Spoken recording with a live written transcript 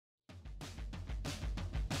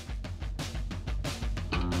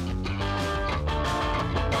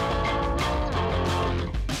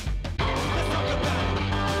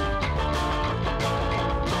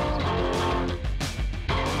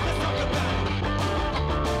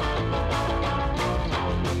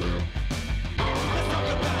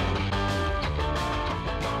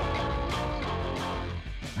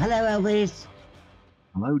Elvis.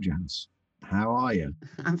 Hello, Janice. How are you?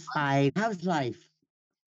 I'm fine. How's life?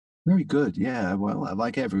 Very good. Yeah. Well,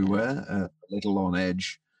 like everywhere, a little on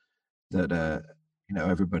edge that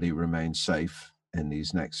everybody remains safe in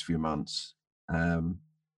these next few months. Um,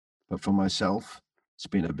 but for myself, it's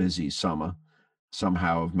been a busy summer.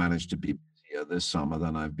 Somehow, I've managed to be busier this summer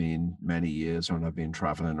than I've been many years when I've been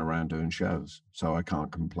traveling around doing shows. So I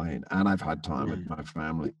can't complain. And I've had time with No. my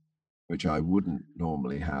family, which I wouldn't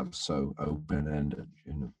normally have so open ended.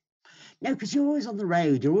 No, because you're always on the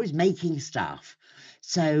road. You're always making stuff.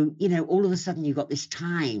 So, all of a sudden you've got this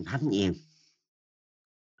time, haven't you?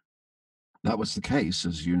 That was the case,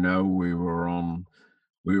 as you know. We were on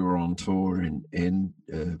tour in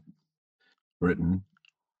Britain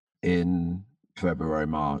in February,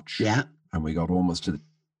 March, Yeah. and we got almost to that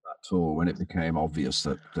tour when it became obvious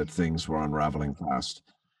that things were unraveling fast,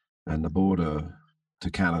 and the border to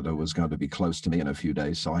Canada was going to be close to me in a few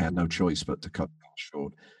days. So I had no choice but to cut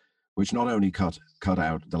short, which not only cut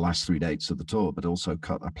out the last 3 dates of the tour, but also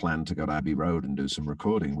cut a plan to go to Abbey Road and do some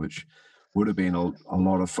recording, which would have been a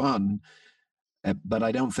lot of fun. But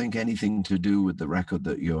I don't think anything to do with the record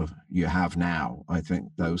that you have now. I think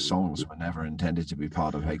those songs were never intended to be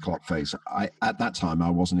part of Hey Clockface. At that time I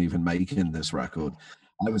wasn't even making this record.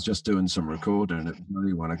 I was just doing some recording, and it was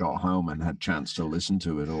only when I got home and had a chance to listen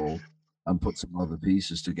to it all and put some other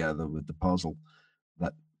pieces together with the puzzle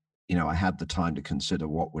that I had the time to consider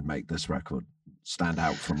what would make this record stand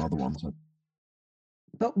out from other ones.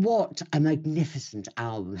 But what a magnificent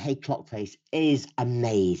album. Hey Clockface is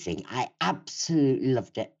amazing. I absolutely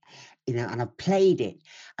loved it, and I've played it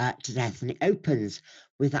to death. And it opens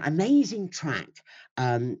with that amazing track,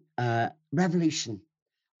 Revolution,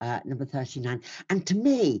 number 39. And to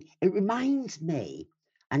me, it reminds me,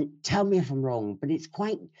 and tell me if I'm wrong, but it's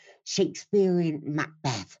quite Shakespearean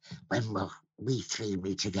Macbeth. When will we three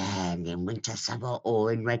meet again in winter, summer,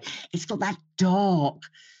 or in rain? It's got that dark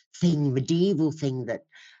thing, medieval thing that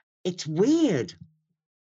it's weird.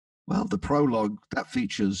 Well, the prologue that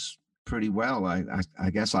features pretty well. I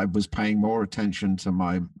guess I was paying more attention to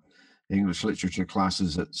my English literature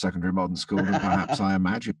classes at secondary modern school than perhaps I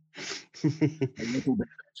imagined. A little bit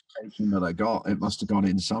of education that I got, it must have gone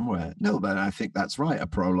in somewhere. No, but I think that's right. A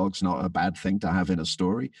prologue's not a bad thing to have in a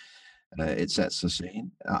story. It sets the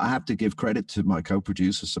scene. I have to give credit to my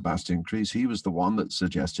co-producer, Sebastian Kreis. He was the one that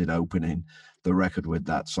suggested opening the record with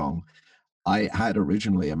that song. I had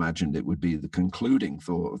originally imagined it would be the concluding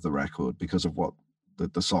thought of the record because of what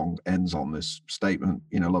the song ends on, this statement,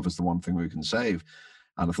 love is the one thing we can save.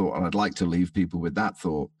 And I thought, I'd like to leave people with that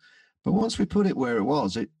thought. But once we put it where it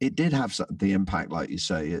was, it did have the impact, like you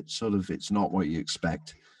say. It's not what you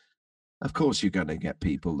expect. Of course, you're going to get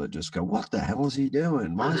people that just go, what the hell is he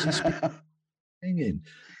doing? Why is he singing?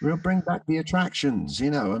 We'll bring back the attractions,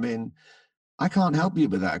 I mean, I can't help you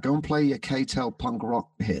with that. Go and play your K-Tel punk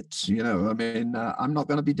rock hits, I'm not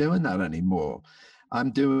going to be doing that anymore.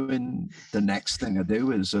 I'm doing the next thing I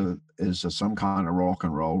do is some kind of rock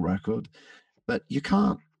and roll record. But you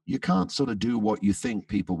can't sort of do what you think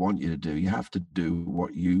people want you to do. You have to do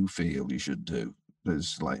what you feel you should do.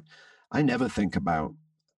 There's I never think about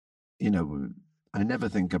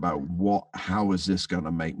how is this going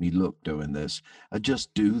to make me look doing this. I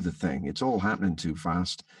just do the thing. It's all happening too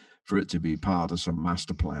fast for it to be part of some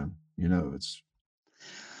master plan. It's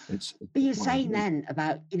But you're saying then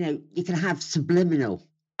about, you can have subliminal.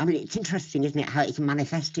 I mean, it's interesting, isn't it, how it can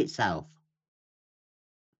manifest itself?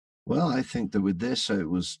 Well, I think that with this, it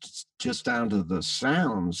was just down to the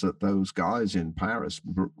sounds that those guys in Paris,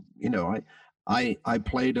 I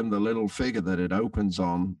played them the little figure that it opens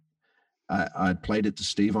on. I played it to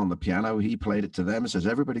Steve on the piano. He played it to them and says,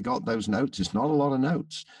 everybody got those notes. It's not a lot of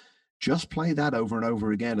notes. Just play that over and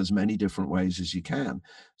over again as many different ways as you can.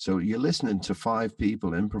 So you're listening to 5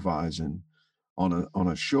 people improvising on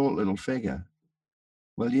a short little figure.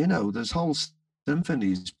 Well, there's whole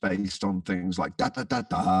symphonies based on things like da da da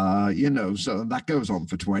da, so that goes on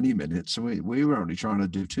for 20 minutes. So we were only trying to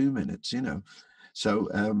do 2 minutes, So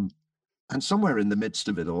and somewhere in the midst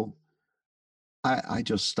of it all, I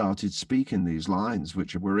just started speaking these lines,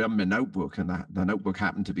 which were in my notebook, and the notebook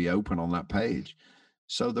happened to be open on that page.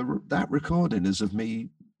 So that recording is of me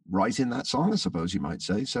writing that song, I suppose you might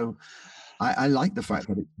say. So I like the fact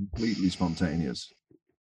that it's completely spontaneous.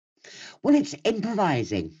 Well, it's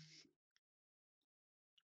improvising.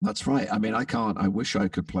 That's right. I mean, I wish I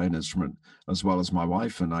could play an instrument as well as my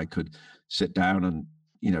wife, and I could sit down and,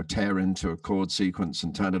 tear into a chord sequence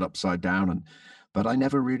and turn it upside down. But I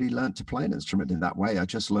never really learned to play an instrument in that way. I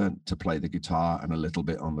just learned to play the guitar and a little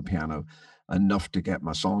bit on the piano, enough to get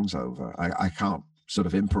my songs over. I can't sort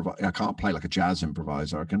of improvise. I can't play like a jazz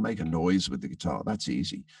improviser. I can make a noise with the guitar. That's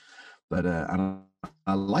easy. But and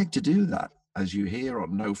I like to do that, as you hear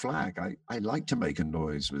on No Flag. I like to make a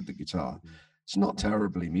noise with the guitar. It's not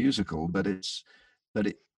terribly musical, but it's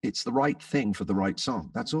the right thing for the right song.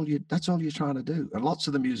 That's all you're trying to do. And lots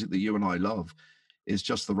of the music that you and I love is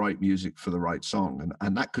just the right music for the right song.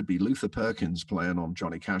 And that could be Luther Perkins playing on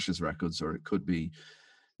Johnny Cash's records, or it could be,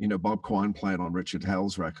 Bob Quine playing on Richard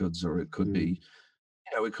Hell's records, or it could be,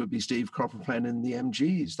 it could be Steve Cropper playing in the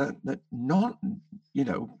MGs. That not,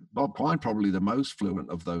 Bob Quine probably the most fluent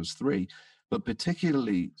of those three, but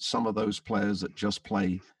particularly some of those players that just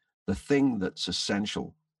play the thing that's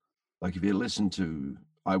essential. Like if you listen to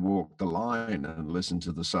I Walk the Line and listen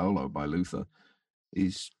to the solo by Luther,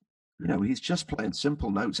 he's just playing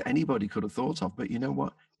simple notes anybody could have thought of, but you know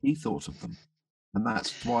what? He thought of them. And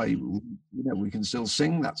that's why, we can still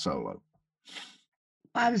sing that solo.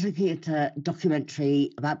 I was looking at a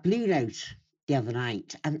documentary about Blue Note the other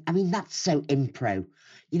night, and I mean, that's so impro.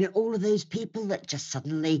 All of those people that just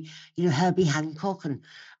suddenly, Herbie Hancock and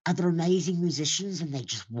other amazing musicians, and they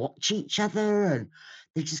just watch each other and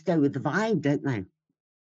they just go with the vibe, don't they?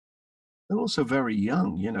 They're also very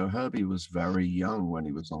young. Herbie was very young when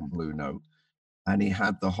he was on Blue Note, and he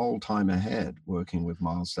had the whole time ahead working with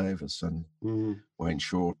Miles Davis and Wayne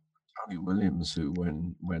Shorter, Tony Williams, who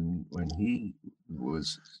when he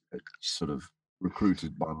was sort of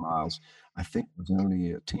recruited by Miles, I think was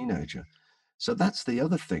only a teenager. So that's the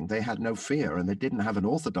other thing. They had no fear, and they didn't have an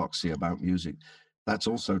orthodoxy about music. That's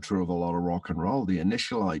also true of a lot of rock and roll. The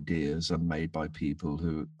initial ideas are made by people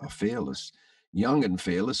who are fearless, young and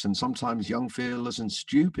fearless, and sometimes young, fearless, and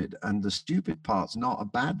stupid. And the stupid part's not a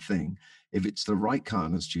bad thing if it's the right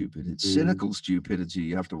kind of stupid. It's cynical stupidity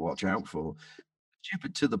you have to watch out for.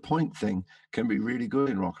 Stupid to the point thing can be really good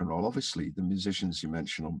in rock and roll. Obviously, the musicians you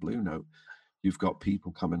mentioned on Blue Note, you've got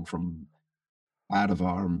people coming from out of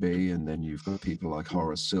R&B, and then you've got people like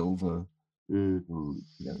Horace Silver, who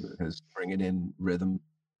is bringing in rhythm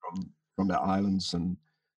from the islands, and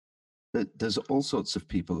there's all sorts of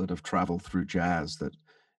people that have traveled through jazz. That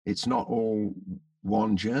it's not all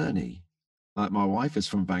one journey. Like my wife is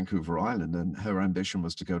from Vancouver Island, and her ambition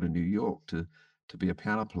was to go to New York to be a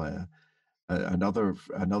piano player. Another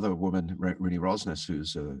woman, Rini Rosnes,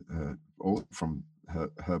 who's all from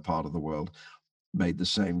her part of the world, made the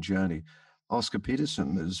same journey. Oscar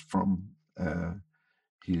Peterson is from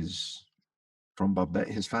his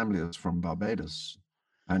family is from Barbados,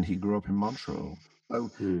 and he grew up in Montreal. So,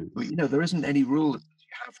 there isn't any rule that you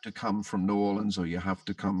have to come from New Orleans, or you have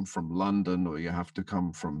to come from London, or you have to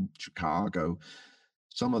come from Chicago.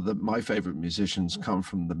 Some of my favorite musicians come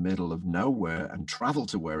from the middle of nowhere and travel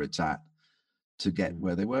to where it's at to get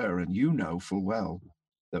where they were. And you know full well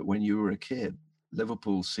that when you were a kid,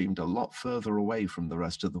 Liverpool seemed a lot further away from the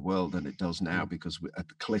rest of the world than it does now, because at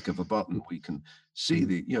the click of a button, we can see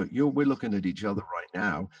we're looking at each other right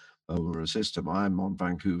now over a system. I'm on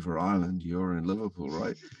Vancouver Island, you're in Liverpool,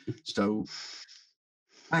 right? So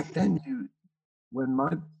back then, when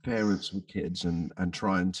my parents were kids and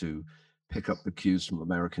trying to pick up the cues from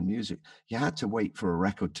American music, you had to wait for a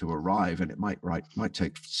record to arrive, and it might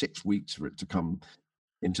take 6 weeks for it to come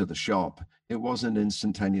into the shop. It wasn't an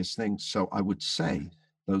instantaneous thing. So I would say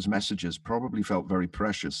those messages probably felt very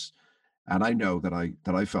precious. And I know that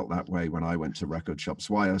I felt that way when I went to record shops.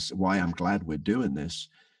 Why I'm glad we're doing this,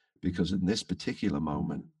 because in this particular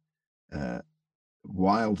moment,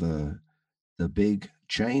 while the big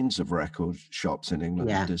chains of record shops in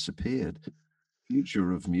England have disappeared, the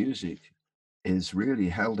future of music is really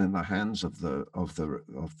held in the hands of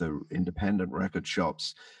the independent record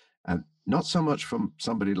shops, and not so much from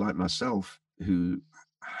somebody like myself who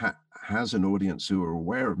has an audience who are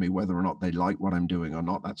aware of me. Whether or not they like what I'm doing or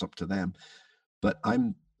not, that's up to them. But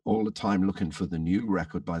I'm all the time looking for the new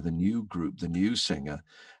record by the new group, the new singer,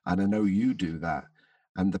 and I know you do that.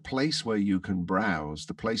 And the place where you can browse,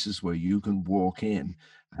 the places where you can walk in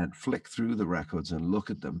and flick through the records and look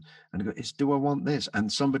at them and go, do I want this?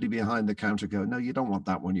 And somebody behind the counter go, no, you don't want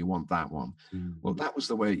that one, you want that one. Well, that was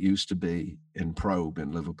the way it used to be in Probe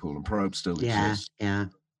in Liverpool, and Probe still exists. Yeah.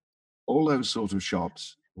 All those sort of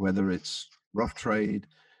shops, whether it's Rough Trade,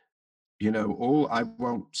 I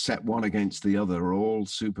won't set one against the other, all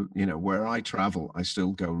super, where I travel, I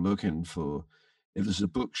still go looking for, if there's a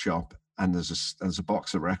bookshop and there's a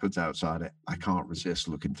box of records outside it, I can't resist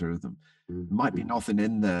looking through them. There might be nothing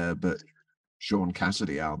in there but Sean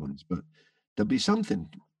Cassidy albums, but there'll be something.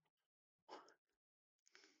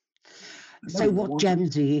 So what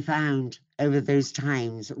gems have you found over those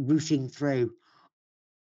times rooting through?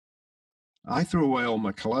 I threw away all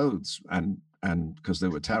my clothes and because they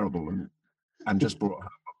were terrible, and and just brought home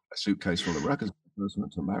a suitcase full of records first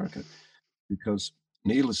went to America, because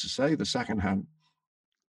needless to say, the secondhand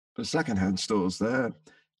stores there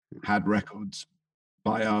had records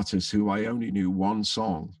by artists who I only knew one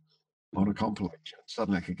song on a compilation.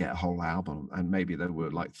 Suddenly I could get a whole album, and maybe there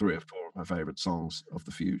were like 3 or 4 of my favorite songs of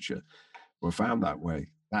the future were found that way.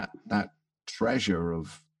 That treasure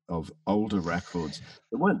of older records.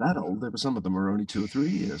 They weren't that old. There were some of them were only 2 or 3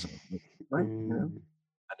 years old. Right? You know? And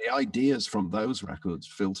the ideas from those records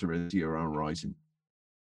filter into your own writing.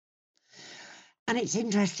 And it's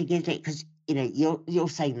interesting, isn't it? Because you're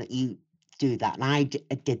saying that you do that, and I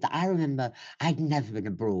did that. I remember I'd never been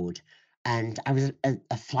abroad, and I was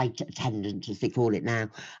a flight attendant, as they call it now.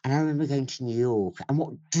 And I remember going to New York, and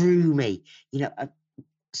what drew me, as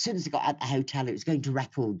soon as I got at the hotel, it was going to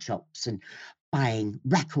record shops and buying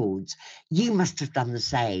records. You must have done the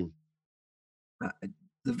same.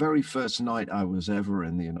 The very first night I was ever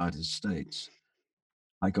in the United States,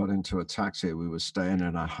 I got into a taxi. We were staying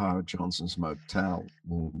in a Howard Johnson's motel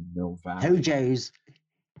in Mill Valley. Hojo's.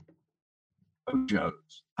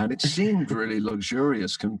 And it seemed really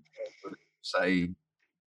luxurious compared to, say,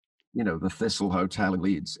 the Thistle Hotel in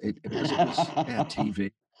Leeds. It was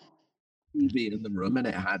TV in the room, and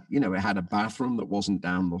it had a bathroom that wasn't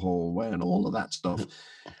down the hallway and all of that stuff.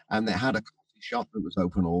 And it had a coffee shop that was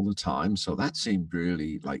open all the time. So that seemed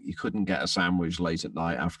really like you couldn't get a sandwich late at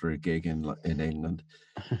night after a gig in England.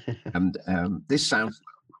 And this sounds like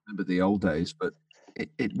I remember the old days, but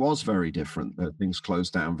it was very different. Things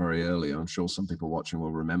closed down very early. I'm sure some people watching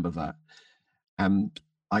will remember that. And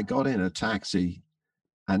I got in a taxi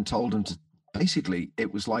and told him to, basically,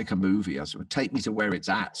 it was like a movie. I said, take me to where it's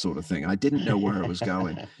at, sort of thing. I didn't know where I was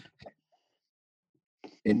going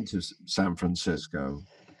into San Francisco.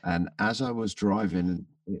 And as I was driving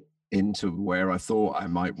into where I thought I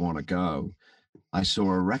might want to go, I saw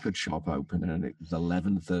a record shop open, and it was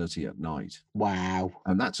 11:30 at night. Wow.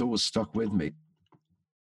 And that's always stuck with me.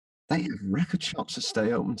 They have record shops that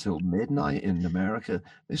stay open till midnight in America.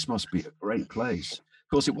 This must be a great place. Of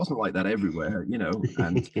course, it wasn't like that everywhere, and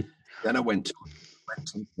then I went to a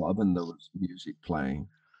club, and there was music playing,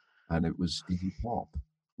 and it was Iggy Pop,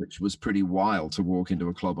 which was pretty wild to walk into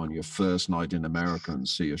a club on your first night in America and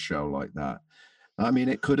see a show like that. I mean,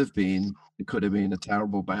 it could have been a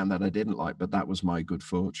terrible band that I didn't like, but that was my good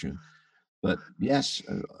fortune. But yes,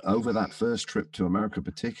 over that first trip to America,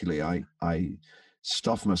 particularly, I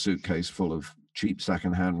stuffed my suitcase full of cheap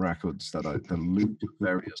secondhand records that I looted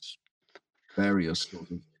various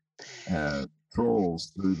sort of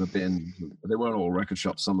trawls through the bin. They weren't all record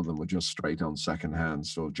shops. Some of them were just straight on secondhand,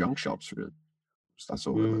 so junk shops, really. That's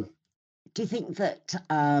all they were. Do you think that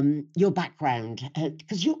your background,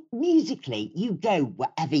 because musically, you go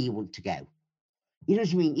wherever you want to go. You know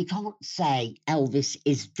what I mean? You can't say Elvis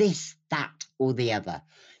is this, that, or the other.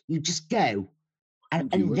 You just go.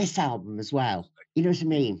 And this album as well. You know what I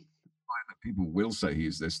mean? People will say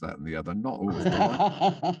he's this, that, and the other. Not all the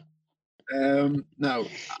time. No,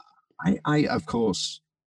 I of course,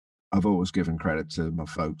 I've always given credit to my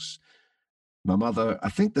folks. My mother, I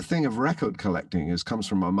think the thing of record collecting comes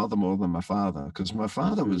from my mother more than my father, because my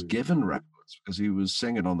father was given records because he was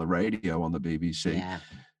singing on the radio on the BBC. Yeah.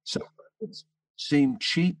 So it seemed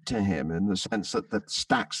cheap to him in the sense that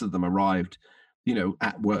stacks of them arrived,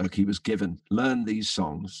 at work. He was given, learn these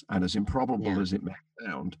songs, and as improbable as it may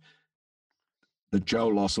sound, the Joe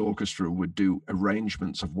Loss Orchestra would do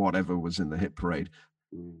arrangements of whatever was in the hit parade.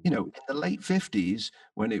 In the late 50s,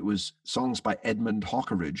 when it was songs by Edmund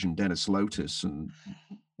Hockeridge and Dennis Lotus and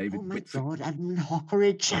David Whitfield. Oh my God, Edmund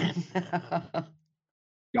Hockeridge.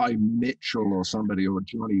 Guy Mitchell or somebody, or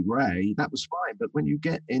Johnny Ray, that was fine. But when you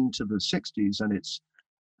get into the 60s and it's,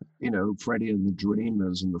 Freddie and the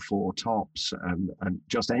Dreamers and the Four Tops and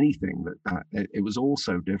just anything that it was all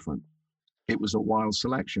so different. It was a wild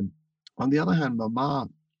selection. On the other hand, my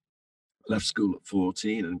mom left school at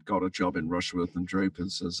 14 and got a job in Rushworth and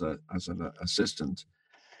Drapers as an assistant,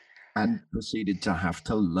 and proceeded to have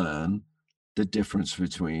to learn the difference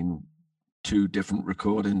between 2 different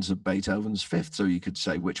recordings of Beethoven's Fifth, so you could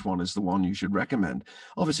say which one is the one you should recommend.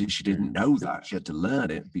 Obviously, she didn't know that. She had to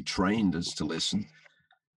learn it, be trained as to listen.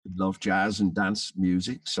 Love jazz and dance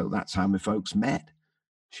music, so that's how my folks met.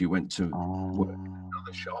 She went to work in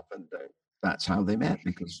another shop, and that's how they met,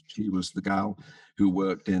 because she was the gal who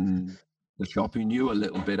worked in the shop who knew a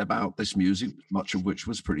little bit about this music, much of which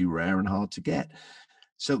was pretty rare and hard to get.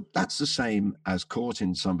 So that's the same as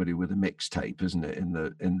courting somebody with a mixtape, isn't it? In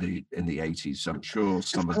the 80s, so I'm sure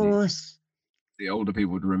some of the older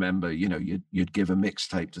people would remember. You'd give a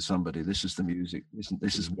mixtape to somebody. This is the music.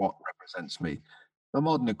 This is what represents me. The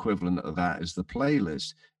modern equivalent of that is the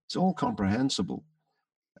playlist. it's all comprehensible.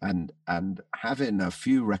 And having a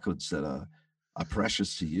few records that are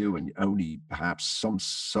precious to you, and only perhaps some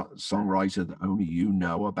songwriter that only you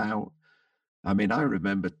know about. I mean, I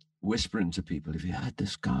remember whispering to people, "If you had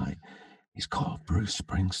this guy, he's called Bruce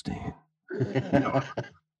Springsteen." You know,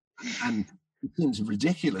 and it seems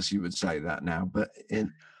ridiculous you would say that now, but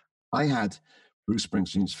I had Bruce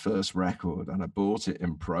Springsteen's first record, and I bought it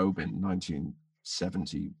in Probe in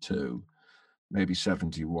 1972, maybe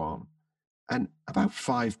 71. And about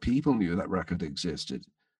 5 people knew that record existed.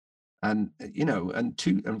 And,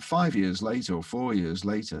 and 5 years later or 4 years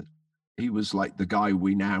later, he was like the guy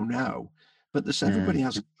we now know. But everybody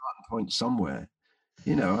has a starting point somewhere.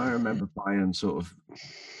 I remember buying sort of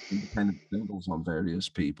independent singles on various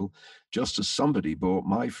people, just as somebody bought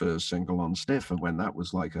my first single on Stiff, and when that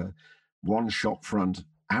was like a one shop front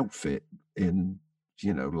outfit in,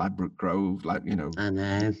 Ladbroke Grove, I know,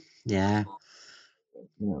 yeah.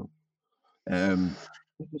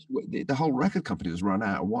 The whole record company was run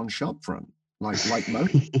out of one shop front, like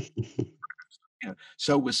most.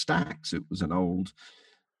 So was Stax. It was an old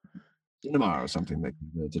cinema or something they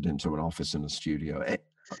converted into an office and a studio.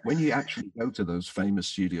 When you actually go to those famous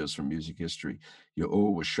studios from music history, you're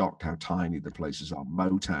always shocked how tiny the places are.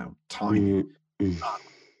 Motown, tiny.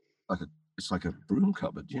 It's like a broom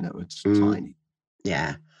cupboard, it's tiny.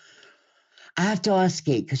 Yeah. I have to ask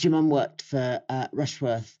you, because your mum worked for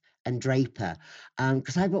Rushworth and Draper,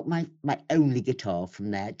 because I bought my only guitar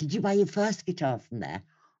from there. Did you buy your first guitar from there?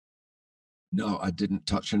 No, I didn't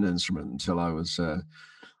touch an instrument until I was,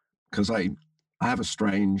 because I have a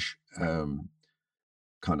strange kind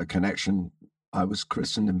of connection. I was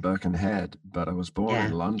christened in Birkenhead, but I was born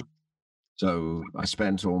in London. So I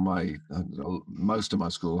spent all most of my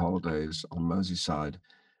school holidays on Merseyside.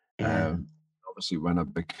 Obviously, when I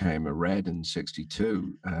became a Red in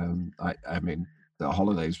 '62, I mean, the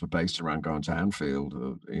holidays were based around going to Anfield,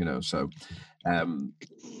 so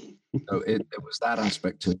it was that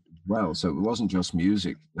aspect as well. So it wasn't just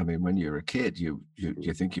music. I mean, when you're a kid, you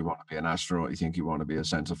think you want to be an astronaut, you think you want to be a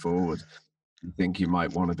centre forward, you think you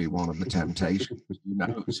might want to be one of the Temptations. Who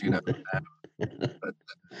knows, but a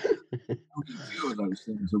few of those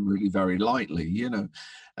things are really very lightly,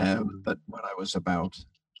 But when I was about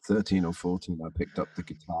 13 or 14, I picked up the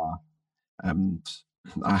guitar, and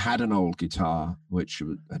I had an old guitar which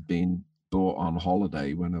had been bought on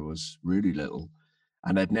holiday when I was really little,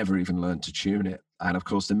 and I'd never even learned to tune it. And of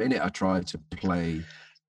course, the minute I tried to play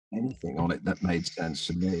anything on it that made sense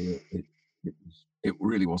to me, it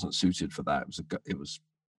really wasn't suited for that. It was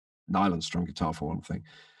nylon strung guitar for one thing.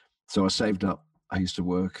 So I saved up. I used to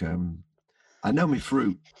work. I know my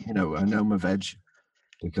fruit, I know my veg,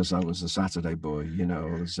 because I was a Saturday boy. I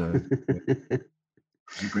was a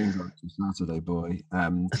Greenbrook Saturday boy.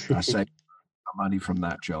 I saved money from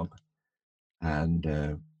that job, and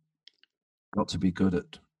got to be good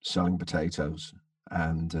at selling potatoes,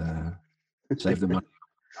 and saved the money.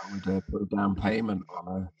 I would put a down payment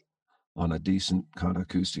on a decent kind of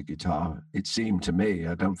acoustic guitar. It seemed to me,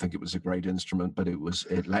 I don't think it was a great instrument, but it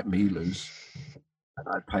let me loose, and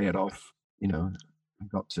I'd pay it off. I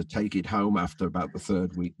got to take it home after about the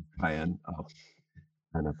third week of paying up,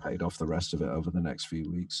 and I paid off the rest of it over the next few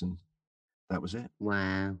weeks, and that was it.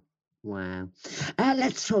 Wow.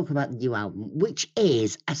 Let's talk about the new album, which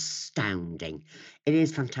is astounding. It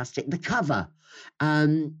is fantastic. The cover,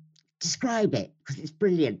 describe it, because it's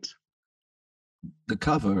brilliant. The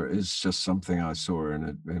cover is just something I saw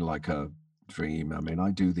in like a dream. I mean, I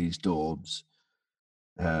do these daubs.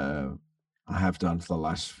 I have done for the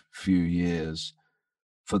last few years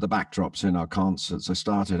for the backdrops in our concerts. I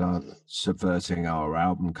started out subverting our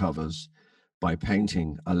album covers by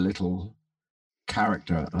painting a little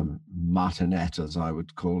character, martinet, as I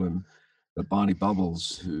would call him, but Barney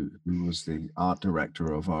Bubbles, who was the art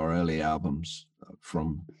director of our early albums,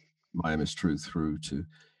 from My Aim Is True through to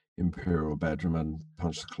Imperial Bedroom and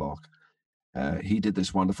Punch the Clock. He did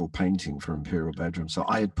this wonderful painting for Imperial Bedroom. So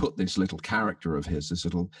I had put this little character of his,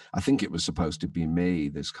 I think it was supposed to be me,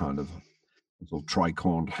 this kind of little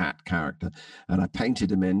tricorned hat character, and I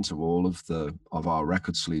painted him into all of our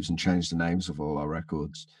record sleeves and changed the names of all our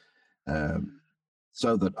records,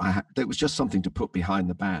 so that there was just something to put behind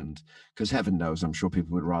the band, because heaven knows, I'm sure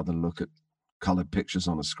people would rather look at colored pictures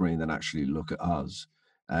on a screen than actually look at us.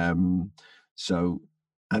 And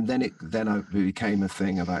then it became a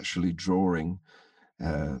thing of actually drawing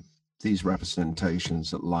these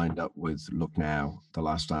representations that lined up with Look Now, the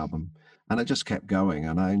last album. And I just kept going,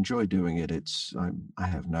 and I enjoy doing it. I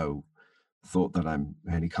have no thought that I'm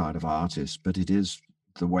any kind of artist, but it is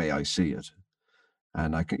the way I see it.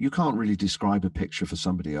 And you can't really describe a picture for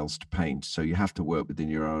somebody else to paint, so you have to work within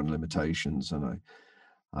your own limitations. And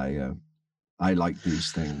I like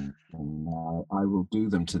these things, and I will do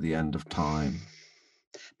them to the end of time.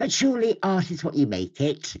 But surely art is what you make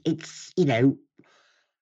it. It's, you know,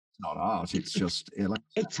 It's not art. It's just like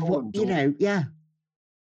it's what, you know, yeah.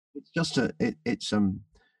 It's just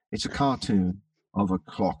it's a cartoon of a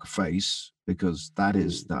clock face, because that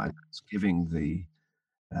is that it's giving the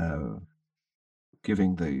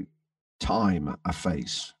time a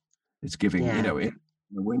face. It's giving, Yeah. in a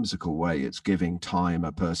whimsical way, it's giving time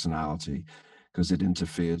a personality, because it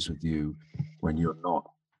interferes with you when you're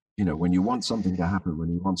not, when you want something to happen, when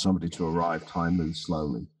you want somebody to arrive, time moves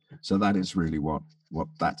slowly. So that is really what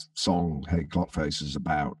that song, Hey Clock Face, is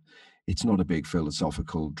about. It's not a big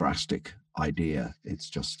philosophical, drastic idea. It's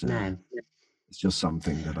just No. it's just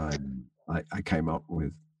something that I came up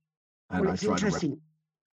with, and Well, I it's try to. interesting.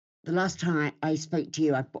 The last time I spoke to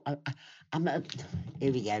you, I'm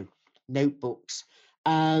here we go, notebooks.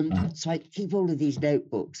 So I keep all of these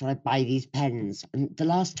notebooks and I buy these pens. And the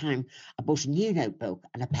last time I bought a new notebook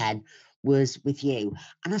and a pen was with you.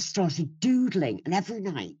 And I started doodling. And every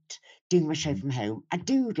night, doing my show from home, I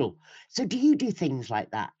doodle. So do you do things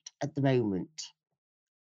like that at the moment?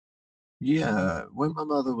 Yeah, when my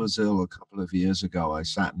mother was ill a couple of years ago, I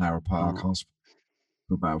sat in Narrow Park Oh, Hospital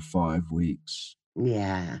for about 5 weeks.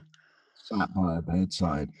 yeah. Sat by her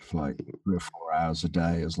bedside for like 3 or 4 hours a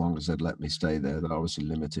day, as long as they'd let me stay there. They're obviously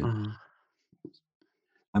limited. Oh,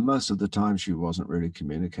 And most of the time, she wasn't really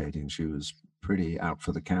communicating. She was pretty out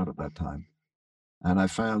for the count at that time. And I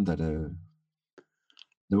found that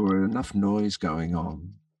there were enough noise going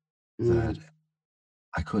on that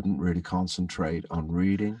I couldn't really concentrate on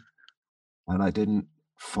reading. And I didn't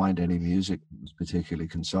find any music that was particularly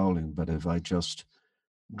consoling. But if I just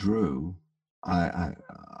drew, I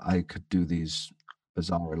could do these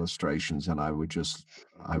bizarre illustrations, and I would just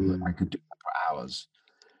I could do that for hours,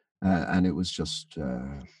 and it was just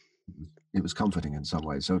it was comforting in some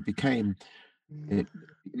ways. So it became it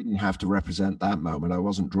didn't have to represent that moment. I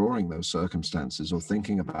wasn't drawing those circumstances or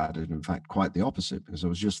thinking about it. In fact, quite the opposite, because I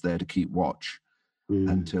was just there to keep watch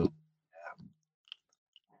until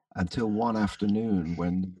one afternoon,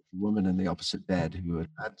 when the woman in the opposite bed, who had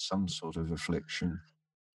had some sort of affliction,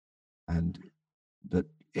 and that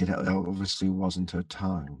it obviously wasn't her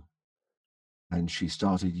tongue, and she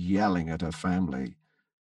started yelling at her family,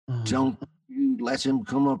 "Don't you let him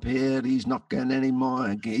come up here. He's not getting any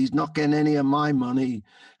more. He's not getting any of my money."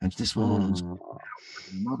 And this woman was,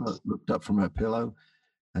 mother looked up from her pillow,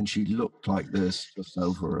 and she looked like this just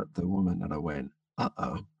over at the woman, and I went,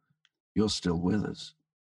 "Uh-oh, you're still with us,"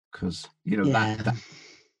 because that.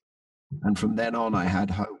 And from then on, I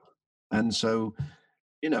had hope, and so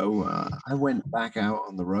I went back out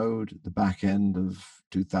on the road at the back end of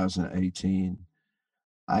 2018.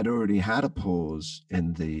 I'd already had a pause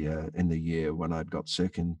in the year when I'd got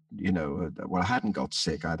sick, and well, I hadn't got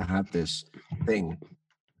sick. I'd had this thing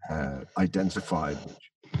identified,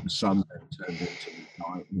 which some then turned into,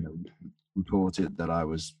 reported that I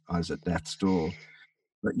was at death's door.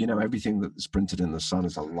 But everything that's printed in the Sun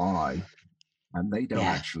is a lie, and they don't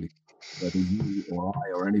actually whether you or I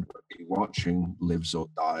or anybody watching lives or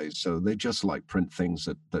dies. So they just like print things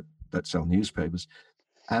that sell newspapers.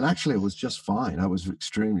 And actually, it was just fine. I was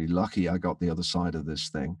extremely lucky. I got the other side of this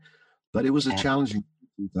thing, but it was a challenging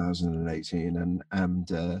 2018,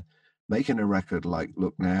 and making a record like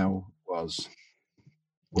Look Now was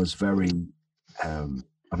very.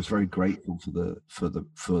 I was very grateful for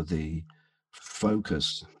the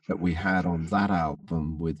focus that we had on that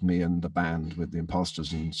album with me and the band, with the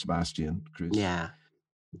Imposters and Sebastian Cruz. Yeah.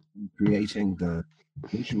 Creating the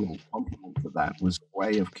visual complement to that was a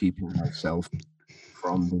way of keeping myself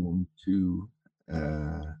from being too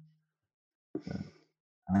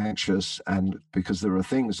anxious, and because there are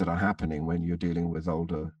things that are happening when you're dealing with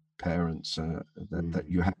older parents that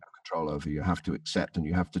you have no control over. You have to accept, and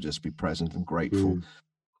you have to just be present and grateful for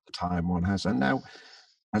the time one has. And now,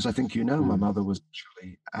 as I think my mother was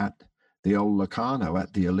actually at the old Locarno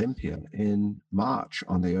at the Olympia in March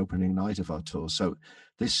on the opening night of our tour. So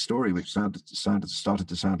this story, which started to sound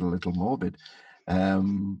a little morbid,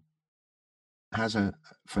 has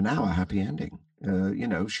for now a happy ending.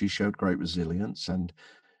 She showed great resilience, and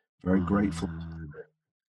very grateful to the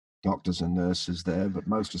doctors and nurses there, but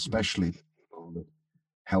most especially people that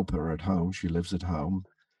help her at home. She lives at home,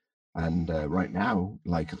 and right now,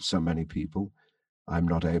 like so many people, I'm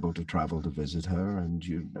not able to travel to visit her, and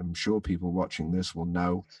I'm sure people watching this will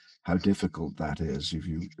know how difficult that is.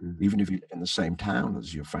 Even if you live in the same town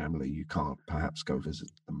as your family, you can't perhaps go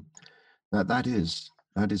visit them. That is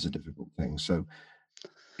a difficult thing. So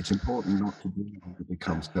it's important not to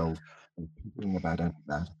become thinking about any of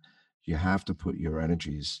that. You have to put your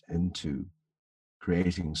energies into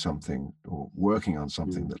creating something or working on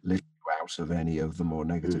something that lifts you out of any of the more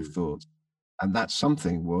negative thoughts. And that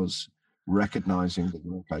something was recognizing the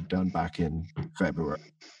work I'd done back in February.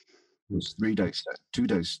 It was 3 day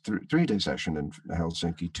session in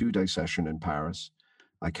Helsinki, 2 day session in Paris.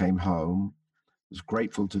 I came home, was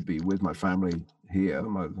grateful to be with my family here,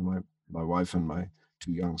 my wife and my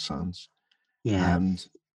 2 young sons. Yeah. And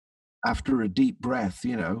after a deep breath,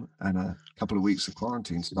 you know, and a couple of weeks of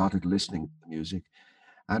quarantine, started listening to the music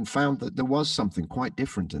and found that there was something quite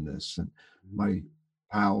different in this. And my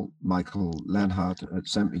pal, Michael Lenhardt, had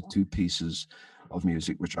sent me 2 pieces of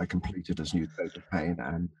music, which I completed as Newspaper Pain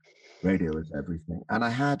and Radio Is Everything. And I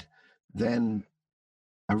had then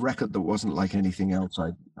a record that wasn't like anything else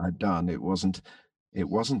I'd done. It wasn't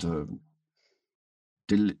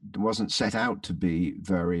set out to be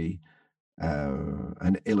very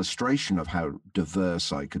an illustration of how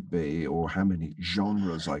diverse I could be or how many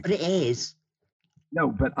genres I could. But it is. No,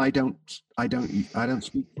 but I don't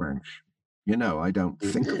speak French. You know, I don't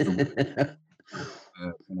think of the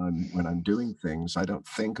when I'm doing things, I don't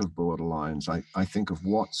think of borderlines. I think of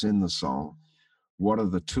what's in the song, what are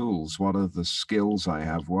the tools, what are the skills I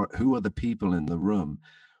have, who are the people in the room,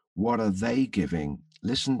 what are they giving?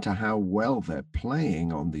 Listen to how well they're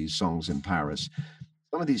playing on these songs in Paris.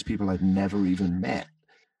 Some of these people I'd never even met.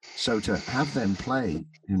 So to have them play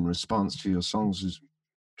in response to your songs is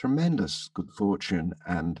tremendous good fortune,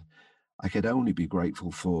 and I could only be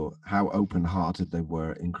grateful for how open-hearted they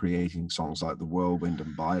were in creating songs like The Whirlwind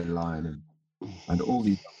and Byline and all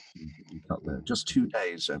these things that we cut there. Just 2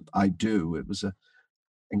 days, and it was an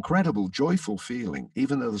incredible, joyful feeling,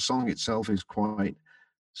 even though the song itself is quite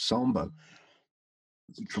somber.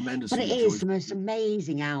 It's a tremendous. But it is the most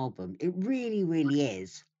amazing album. It really, really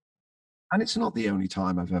is. And it's not the only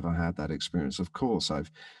time I've ever had that experience. Of course,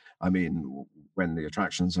 when the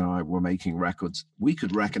Attractions and I were making records, we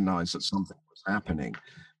could recognize that something was happening.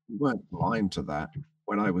 We weren't blind to that.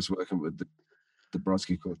 When I was working with the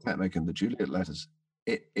Brodsky Quartet making the Juliet letters,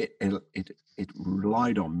 it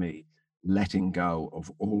relied on me letting go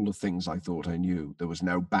of all the things I thought I knew. There was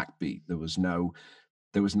no backbeat. There was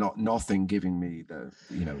nothing giving me the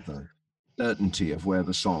certainty of where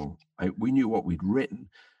the song. We knew what we'd written.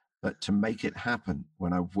 But to make it happen,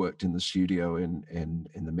 when I worked in the studio in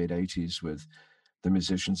the mid 80s with the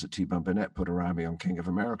musicians that T-Bone Burnett put around me on King of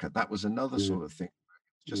America, that was another sort of thing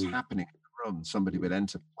just happening in the room. Somebody would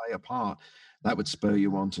enter, play a part, that would spur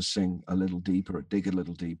you on to sing a little deeper, dig a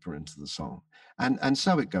little deeper into the song. And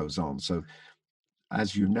so it goes on. So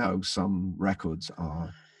as you know, some records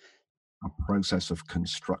are a process of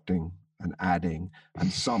constructing and adding,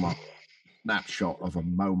 and some are a snapshot of a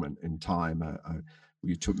moment in time.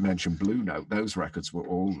 You mentioned Blue Note. Those records were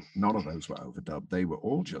none of those were overdubbed. They were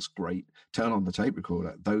all just great. Turn on the tape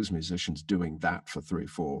recorder, those musicians doing that for 3,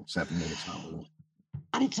 4, 7 minutes.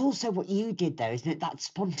 And it's also what you did, though, isn't it? That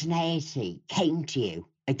spontaneity came to you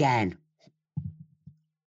again.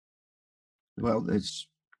 Well,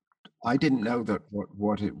 I didn't know that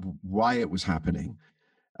why it was happening.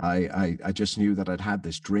 I just knew that I'd had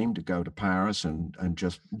this dream to go to Paris and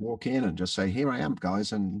just walk in and just say, here I am,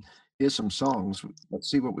 guys, and here's some songs. Let's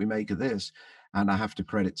see what we make of this. And I have to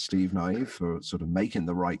credit Steve Naive for sort of making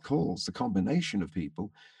the right calls. The combination of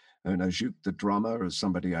people, and Ajouk, the drummer, is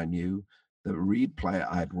somebody I knew. The reed player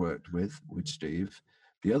I had worked with Steve.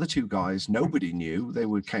 The other 2 guys, nobody knew. They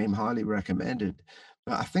came highly recommended.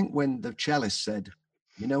 But I think when the cellist said,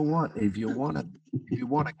 you know what, if you want to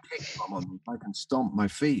kick someone, I can stomp my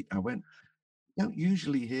feet. I went, you don't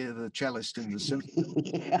usually hear the cellist in the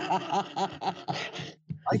symphony.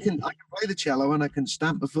 I can play the cello and I can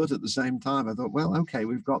stamp a foot at the same time. I thought, well, okay,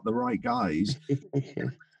 we've got the right guys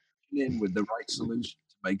in with the right solution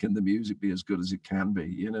to making the music be as good as it can be,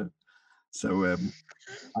 you know. So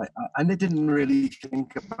I didn't really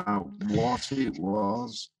think about what it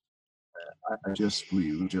was.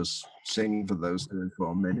 We were just singing for those 3 or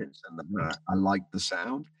 4 minutes, and I liked the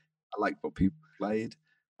sound. I liked what people played,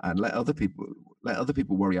 and let other people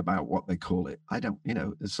worry about what they call it. I don't,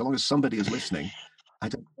 as long as somebody is listening, I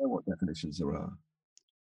don't know what definitions there are.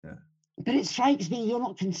 Yeah. But it strikes me you're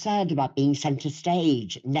not concerned about being centre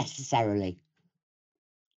stage necessarily.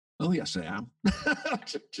 Oh yes, I am.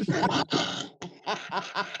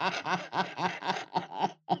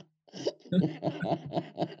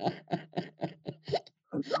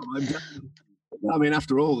 I mean,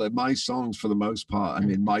 after all, they're my songs for the most part. I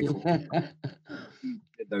mean, Michael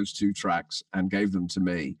did those 2 tracks and gave them to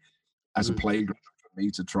me as a playground for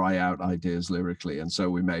me to try out ideas lyrically. And so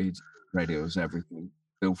we made Radio Is Everything.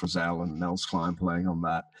 Bill Frisell and Nels Klein playing on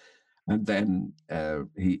that. And then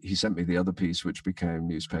he sent me the other piece, which became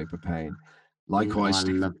Newspaper Pain. Likewise,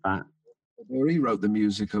 I love that. He wrote the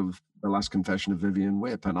music of The Last Confession of Vivian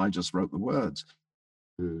Whip, and I just wrote the words.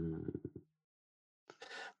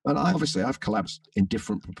 But I've collapsed in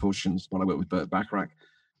different proportions. When I worked with Burt Bacharach,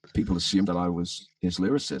 people assumed that I was his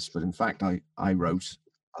lyricist, but in fact, I wrote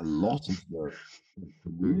a lot of the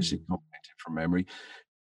music composited from memory.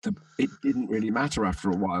 It didn't really matter after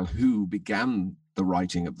a while who began the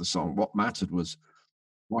writing of the song. What mattered was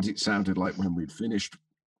what it sounded like when we'd finished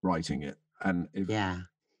writing it. And if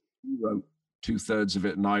he wrote 2/3 of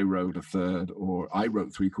it and I wrote a third, or I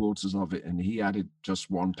wrote 3/4 of it and he added just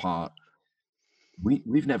one part,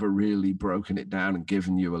 we've never really broken it down and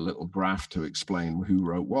given you a little graph to explain who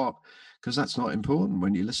wrote what, because that's not important.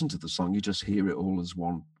 When you listen to the song, you just hear it all as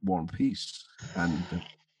one piece. And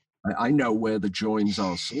I know where the joins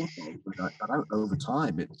are sort of, but over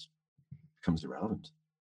time it becomes irrelevant.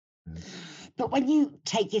 But when you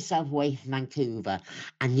take yourself away from Vancouver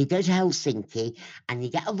and you go to Helsinki and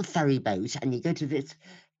you get on the ferry boat and you go to this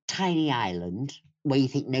tiny island where you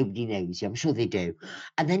think nobody knows you, I'm sure they do,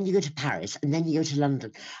 and then you go to Paris and then you go to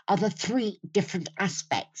London, are there 3 different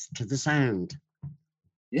aspects to the sound?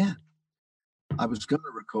 Yeah. I was going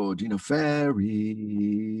to record,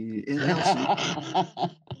 ferry in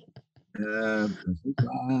Helsinki.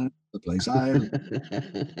 The place I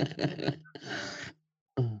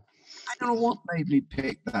don't know what made me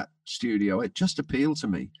pick that studio. It just appealed to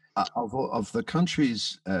me. Of the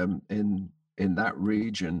countries in that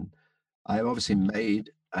region, I obviously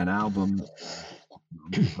made an album.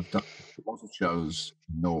 I've done a lot of shows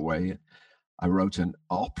in Norway. I wrote an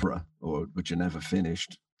opera, which I never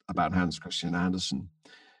finished, about Hans Christian Andersen,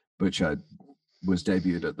 which was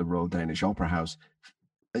debuted at the Royal Danish Opera House.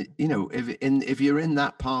 If you're in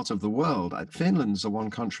that part of the world, Finland's the one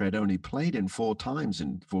country I'd only played in 4 times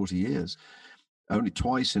in 40 years, only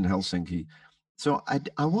twice in Helsinki. So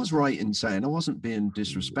I was right in saying I wasn't being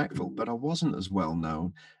disrespectful, but I wasn't as well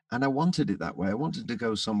known, and I wanted it that way. I wanted to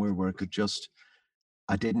go somewhere where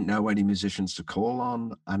I didn't know any musicians to call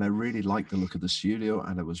on, and I really liked the look of the studio,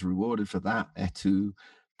 and I was rewarded for that. Etu,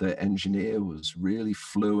 the engineer, was really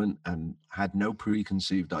fluent and had no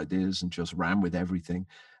preconceived ideas and just ran with everything.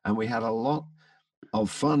 And we had a lot of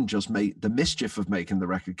fun. Just the mischief of making the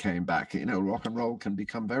record came back. Rock and roll can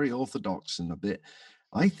become very orthodox and a bit.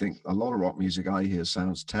 I think a lot of rock music I hear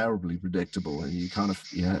sounds terribly predictable, and you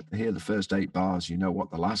hear the first 8 bars, you know what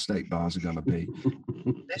the last 8 bars are going to be.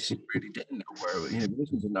 This really didn't know where.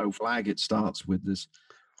 Listen to No Flag. It starts with this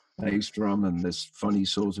bass drum and this funny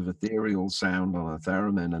sort of ethereal sound on a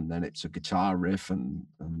theremin, and then it's a guitar riff, and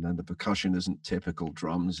then the percussion isn't typical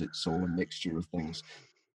drums, it's all a mixture of things.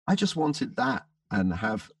 I just wanted that and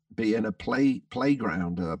be in a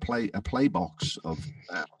playground, a play box of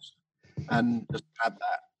sounds, and just had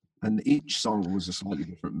that. And each song was a slightly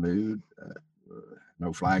different mood.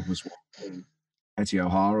 No Flag was one thing. Hetty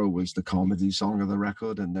O'Hara was the comedy song of the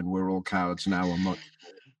record, and then We're All Cowards Now, a much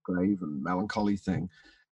grave and melancholy thing.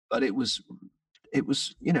 But it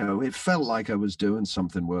felt like I was doing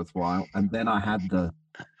something worthwhile. And then I had the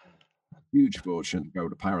huge fortune to go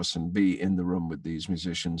to Paris and be in the room with these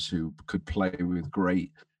musicians who could play with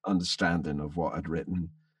great understanding of what I'd written.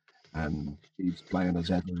 And Steve's playing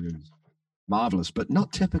as ever is marvelous, but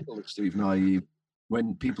not typical of Steve Naive.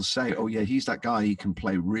 When people say, oh yeah, he's that guy, he can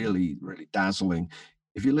play really, really dazzling.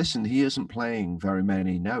 If you listen, he isn't playing very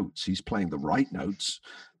many notes. He's playing the right notes,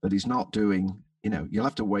 but he's not doing, you'll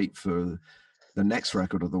have to wait for the next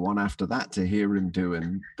record or the one after that to hear him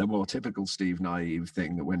doing the more typical Steve Naive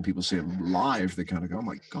thing, that when people see him live, they kind of go, oh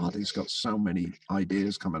my God, he's got so many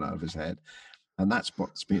ideas coming out of his head. And that's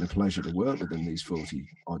what's been a pleasure to work with in these 40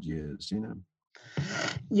 odd years,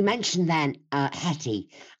 You mentioned then Hetty,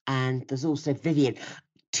 and there's also Vivian.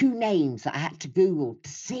 2 names that I had to Google to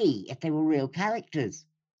see if they were real characters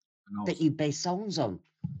that you base songs on.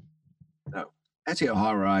 No, Hetty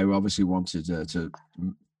O'Hara, I obviously wanted to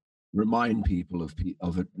remind people of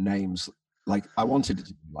names. Like, I wanted it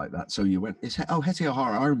to be like that. So you went, Hetty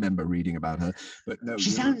O'Hara, I remember reading about her, but no. She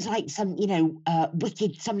sounds like some,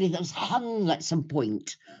 wicked, somebody that was hung at some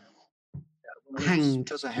point. Yeah, hanged,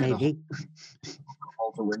 maybe.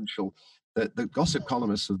 Walter Winchell, the gossip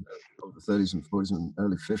columnists of the 30s and 40s and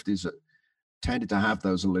early 50s that tended to have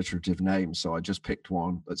those alliterative names. So I just picked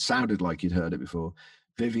one that sounded like you'd heard it before.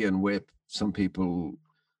 Vivian Whip. Some people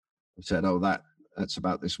said, oh, that's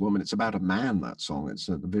about this woman. It's about a man, that song. It's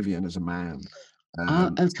Vivian is a man.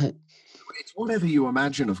 Okay. It's whatever you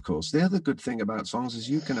imagine, of course. The other good thing about songs is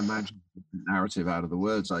you can imagine the narrative out of the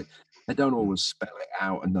words. I don't always spell it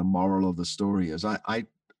out and the moral of the story is. I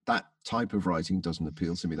that type of writing doesn't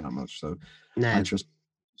appeal to me that much. So I No. just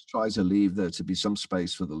try to leave there to be some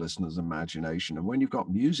space for the listener's imagination. And when you've got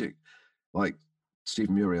music like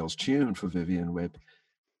Stephen Muriel's tune for Vivian Whip,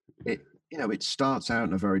 it it starts out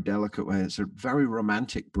in a very delicate way. It's a very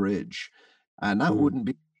romantic bridge, and that Mm. wouldn't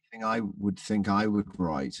be anything I would think I would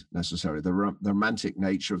write necessarily. The romantic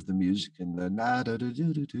nature of the music and the na da da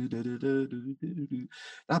do do do do do do do do do,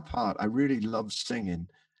 that part I really love singing,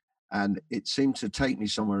 and it seemed to take me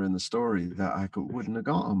somewhere in the story that wouldn't have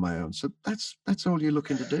got on my own. So that's all you're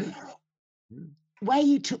looking to do. Where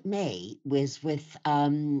you took me was with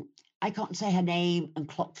I can't say her name and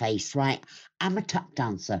Clockface, right? I'm a tap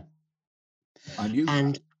dancer. I knew that.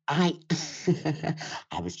 And I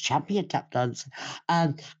I was champion tap dancer.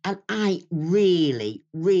 And I really,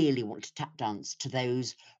 really want to tap dance to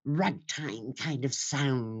those ragtime kind of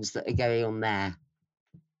sounds that are going on there.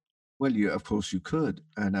 Well, of course you could,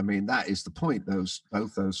 and I mean that is the point.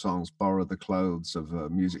 Both those songs borrow the clothes of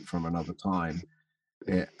music from another time,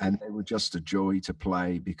 and they were just a joy to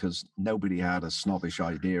play because nobody had a snobbish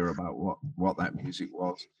idea about what that music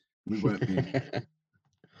was. We weren't being.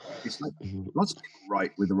 It's like lots of people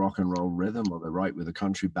write with a rock and roll rhythm, or they write with a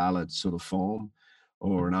country ballad sort of form,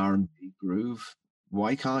 or an R&B groove.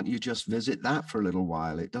 Why can't you just visit that for a little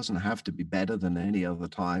while? It doesn't have to be better than any other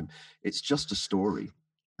time. It's just a story,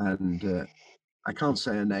 and I can't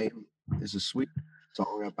say a name. There's a sweet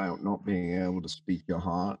song about not being able to speak your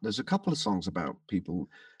heart. There's a couple of songs about people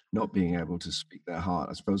not being able to speak their heart.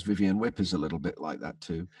 I suppose Vivian Whip is a little bit like that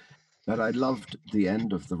too. But I loved the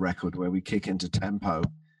end of the record where we kick into tempo,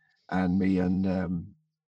 and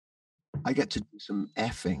I get to do some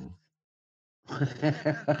effing. You don't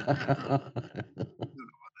know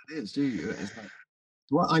what that is, do you? It's like,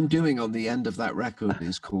 what I'm doing on the end of that record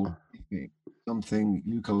is called effing. Something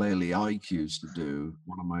Ukulele Ike used to do,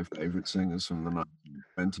 one of my favorite singers from the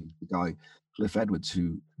 1920s, the guy Cliff Edwards,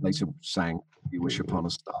 who later sang You Wish Upon a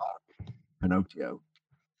Star, Pinocchio.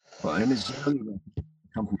 But in his early record,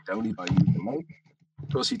 accompanied only by ukulele. Of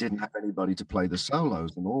course, he didn't have anybody to play the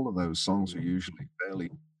solos, and all of those songs are usually fairly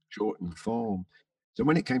short in form. So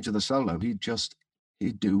when it came to the solo, he'd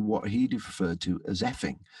do what he referred to as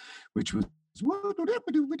effing, which was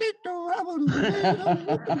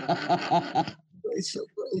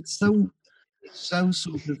it's so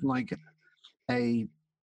sort of like a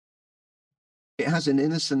it has an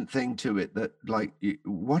innocent thing to it that like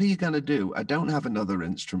what are you going to do? I don't have another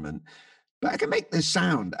instrument, but I can make this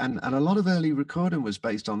sound. And a lot of early recording was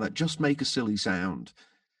based on that. Just make a silly sound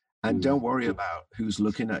and don't worry about who's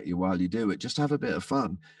looking at you while you do it. Just have a bit of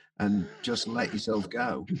fun and just let yourself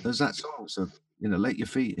go. There's that song, so let your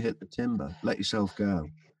feet hit the timber, let yourself go.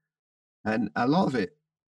 And a lot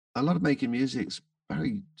of making music's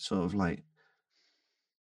very sort of like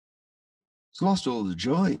it's lost all the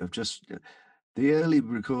joy of just the early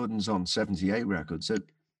recordings on 78 records.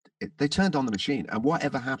 They turned on the machine, and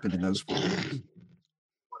whatever happened in those 4 years,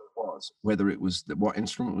 whether it was what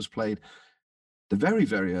instrument was played, the very,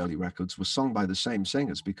 very early records were sung by the same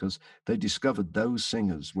singers because they discovered those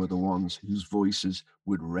singers were the ones whose voices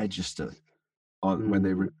would register on when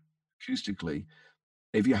they were acoustically.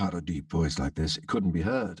 If you had a deep voice like this, it couldn't be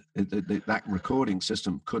heard. That recording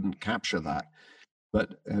system couldn't capture that.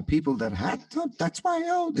 But people that had that's why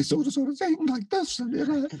they sort of thing like this,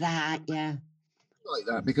 that, yeah, like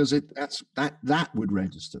that, because that would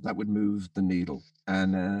register, that would move the needle,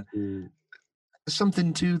 and there's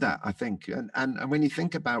something to that, I think. And when you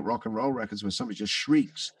think about rock and roll records where somebody just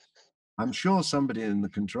shrieks, I'm sure somebody in the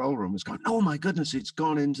control room was going, "Oh my goodness, it's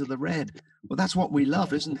gone into the red." Well, that's what we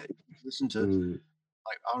love, isn't it? Listen to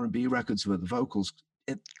like R&B records where the vocals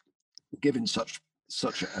giving such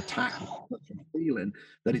attack, such a feeling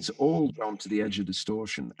that it's all gone to the edge of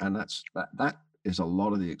distortion, and that is a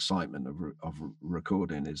lot of the excitement of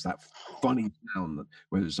recording, is that funny sound that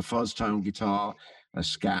whether it's a fuzz tone guitar, a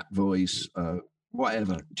scat voice,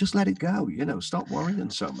 whatever. Just let it go. Stop worrying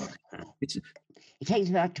so much. It takes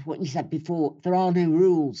me back to what you said before. There are no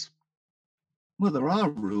rules. Well, there are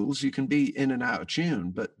rules. You can be in and out of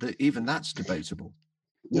tune, but even that's debatable.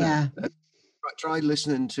 Yeah. Try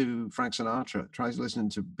listening to Frank Sinatra. Try listening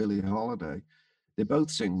to Billie Holiday. They both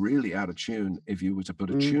sing really out of tune if you were to put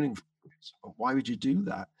a tuning. Why would you do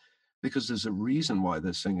that? Because there's a reason why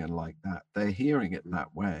they're singing like that. They're hearing it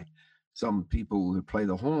that way. Some people who play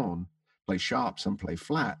the horn play sharp, some play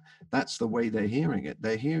flat. That's the way they're hearing it.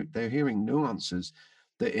 They're hearing nuances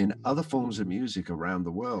that in other forms of music around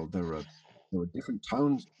the world there are different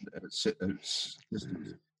tones systems.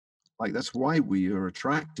 Like that's why we are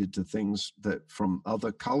attracted to things that from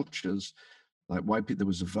other cultures, Like why there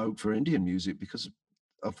was a vogue for Indian music because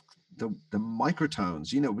of the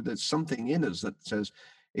microtones. You know, there's something in us that says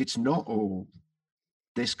it's not all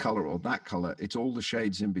this color or that color. It's all the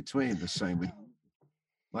shades in between. The same with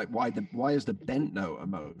like why is the bent note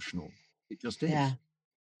emotional? It just is. Yeah.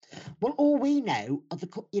 Well, all we know are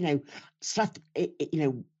stuff.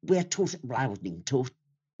 We're taught. Well, I wasn't even taught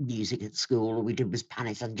music at school. All we did was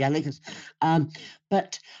Panis Angelicus.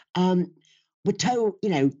 But we're told,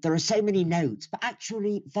 there are so many notes, but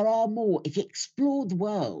actually there are more. If you explore the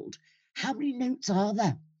world, how many notes are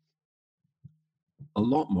there? A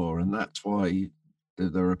lot more, and that's why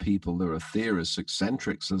there are people, there are theorists,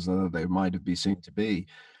 eccentrics as though they might have been seen to be.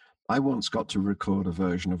 I once got to record a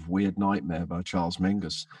version of Weird Nightmare by Charles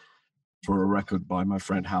Mingus for a record by my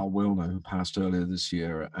friend Hal Wilner, who passed earlier this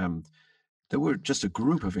year. And there were just a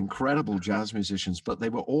group of incredible jazz musicians, but they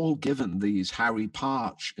were all given these Harry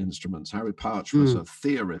Partch instruments. Harry Partch was a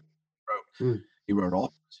theorist. He wrote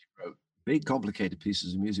operas, he wrote big, complicated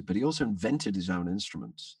pieces of music, but he also invented his own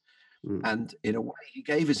instruments. And in a way, he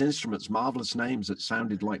gave his instruments marvelous names that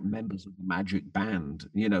sounded like members of the Magic Band.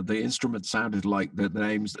 You know, the instruments sounded like the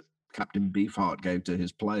names that Captain Beefheart gave to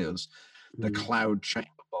his players, the cloud chamber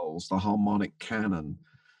bowls, the harmonic cannon,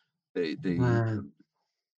 the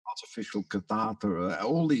artificial cathata,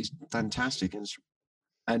 all these fantastic instruments.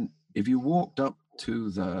 And if you walked up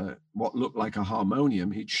to what looked like a harmonium,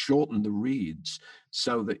 he'd shorten the reeds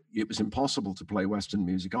so that it was impossible to play Western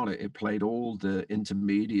music on it. It played all the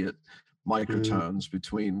intermediate microtones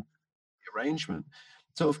between the arrangement.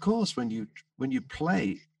 So of course, when you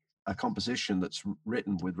play a composition that's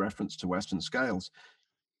written with reference to Western scales,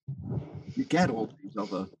 you get all these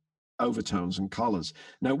other overtones and colors.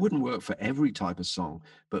 Now, it wouldn't work for every type of song,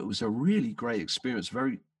 but it was a really great experience,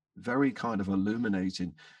 very, very kind of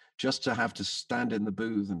illuminating, just to have to stand in the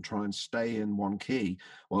booth and try and stay in one key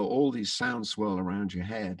while all these sounds swirl around your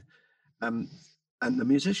head. And the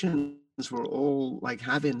musicians were all like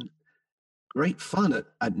having great fun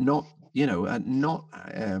at not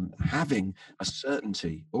having a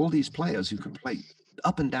certainty. All these players who can play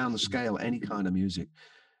up and down the scale any kind of music.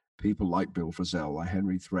 People like Bill Frisell, like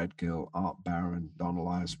Henry Threadgill, Art Barron, Don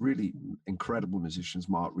Elias, really incredible musicians,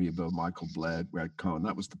 Mark Rebo, Michael Blair, Greg Cohen,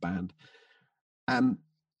 that was the band. And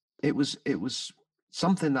it was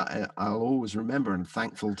something that I'll always remember, and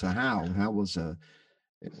thankful to Hal. Hal was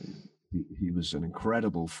he was an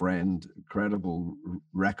incredible friend, incredible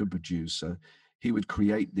record producer. He would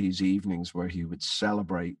create these evenings where he would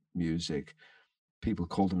celebrate music. People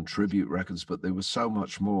called them tribute records, but there was so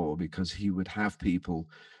much more because he would have people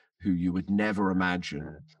who you would never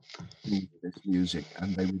imagine this music,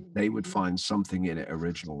 and they would find something in it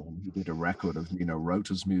original. And he did a record of Nino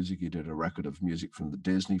Rota's music. He did a record of music from the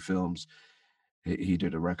Disney films. He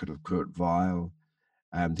did a record of Kurt Weill,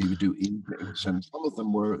 and he would do evenings. And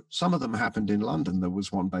some of them happened in London. There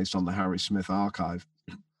was one based on the Harry Smith archive.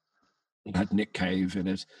 It had Nick Cave in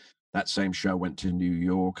it. That same show went to New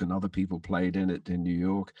York, and other people played in it in New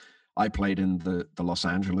York. I played in the Los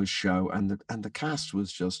Angeles show, and the cast was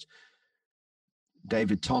just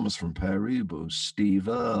David Thomas from Pere Ubu, Steve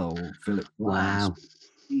Earle, Philip Glass,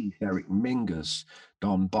 Eric Mingus,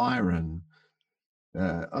 Don Byron,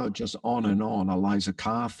 just on and on. Eliza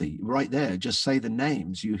Carthy, right there. Just say the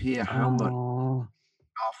names. You hear how much. Ralph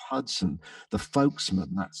Hudson, the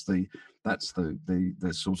Folksman. That's the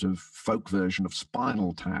sort of folk version of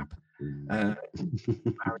Spinal Tap. Marianne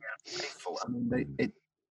Faithfull. I mean,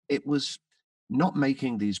 it was not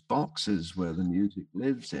making these boxes where the music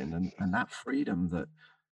lives in, and that freedom that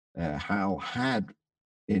Hal had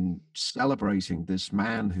in celebrating this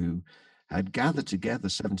man who had gathered together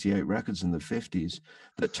 78 records in the 50s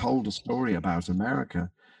that told a story about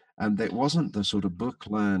America. And it wasn't the sort of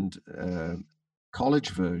book-learned college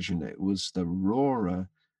version. It was the rawer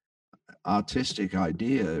artistic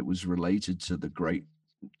idea. It was related to the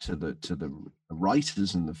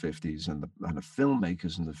writers in the 50s and the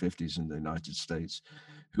filmmakers in the 50s in the United States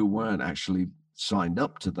who weren't actually signed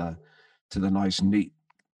up to the nice, neat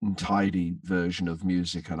and tidy version of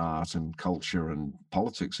music and art and culture and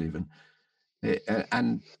politics even.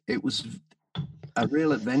 And it was a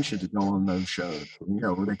real adventure to go on those shows.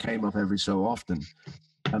 They came up every so often.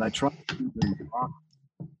 And I tried to do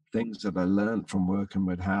things that I learned from working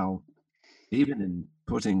with Hal. Even in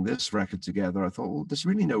putting this record together, I thought, well, there's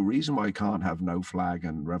really no reason why I can't have No Flag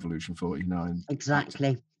and Revolution 49.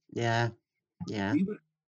 Exactly. Yeah.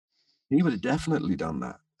 He would have definitely done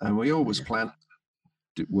that. And we always planned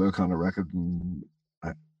to work on a record. And,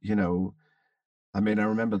 I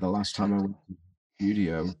remember the last time I went to the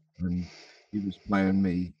studio and he was playing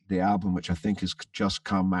me the album, which I think has just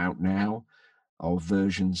come out now, of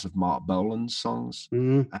versions of Mark Bolan's songs.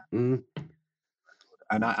 Mm.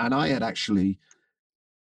 And I had actually,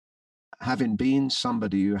 having been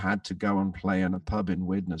somebody who had to go and play in a pub in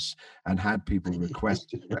Widnes and had people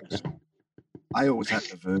request Rex, I always had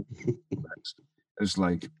the version of Rex. It was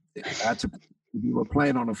like, it had to, if you were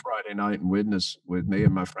playing on a Friday night in Widnes with me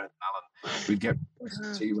and my friend Alan, we'd get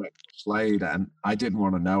T-Rex Slade, and I didn't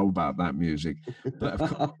want to know about that music, but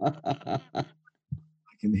of course I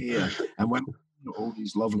can hear. And when all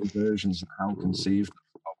these lovely versions of How Conceived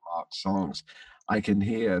of Mark's songs, I can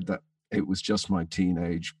hear that it was just my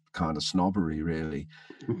teenage kind of snobbery, really.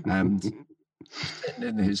 And sitting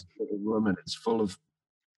in his little room, and it's full of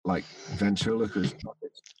like ventriloquist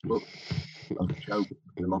book of jokes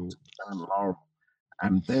that belong to Dan Laurel.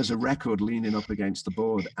 And there's a record leaning up against the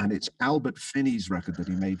board, and it's Albert Finney's record that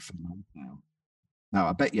he made for Motown. Now,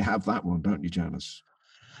 I bet you have that one, don't you, Janice?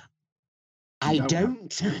 I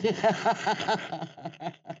don't. I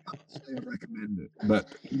recommend it. But,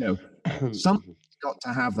 you know, somebody's got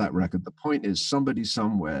to have that record. The point is, somebody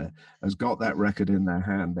somewhere has got that record in their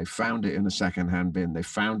hand. They found it in a secondhand bin. They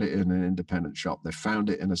found it in an independent shop. They found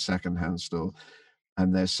it in a secondhand store.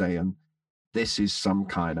 And they're saying, this is some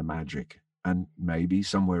kind of magic. And maybe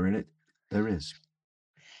somewhere in it, there is.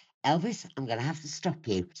 Elvis, I'm going to have to stop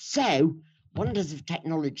you. So, wonders of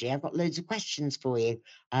technology. I've got loads of questions for you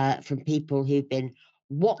from people who've been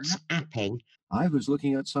WhatsApping. I was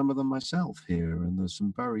looking at some of them myself here, and there's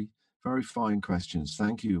some very, very fine questions.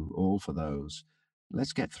 Thank you all for those.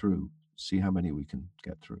 Let's get through, see how many we can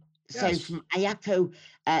get through. So yes. From Ayako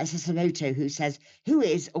Sasimoto, who says, who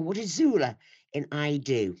is or what is Zula in I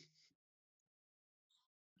Do?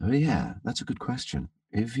 Oh yeah, that's a good question.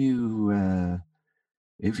 If you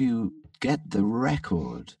get the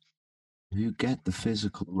record, if you get the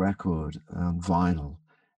physical record on vinyl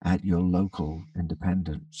at your local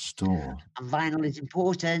independent store, and vinyl is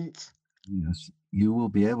important. Yes, you will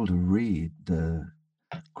be able to read the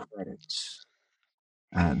credits.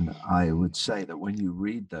 And I would say that when you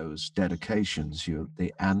read those dedications,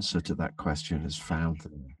 the answer to that question is found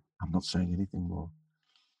there. I'm not saying anything more.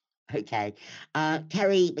 Okay.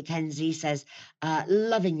 Kerry McKenzie says,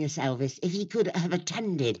 loving this, Elvis. If you could have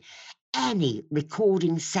attended any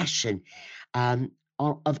recording session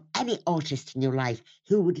of any artist in your life,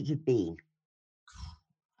 who would it have been?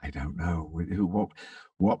 I don't know.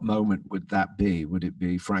 What moment would that be? Would it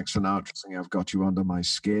be Frank Sinatra saying, I've got you under my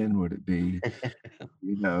skin? Would it be,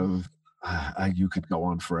 you know, you could go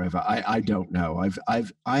on forever. I don't know.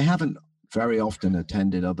 I haven't very often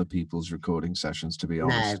attended other people's recording sessions, to be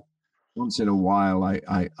honest. No. Once in a while, I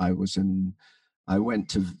went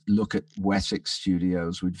to look at Wessex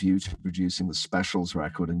Studios with view to producing the Specials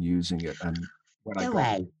record and using it. And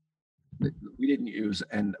when we didn't use,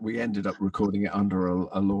 and we ended up recording it under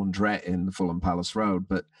a laundrette in Fulham Palace Road.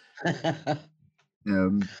 But that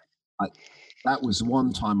was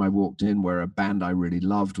one time I walked in where a band I really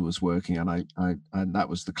loved was working, and that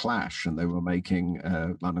was The Clash, and they were making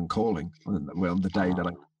London Calling on the day that I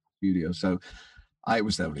went to the studio. So I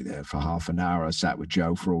was only there for half an hour. I sat with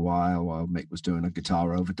Joe for a while Mick was doing a guitar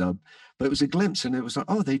overdub. But it was a glimpse, and it was like,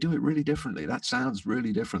 oh, they do it really differently. That sounds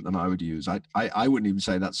really different than I would use. I wouldn't even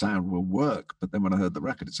say that sound will work. But then when I heard the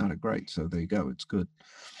record, it sounded great. So there you go. It's good.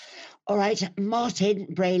 All right. Martin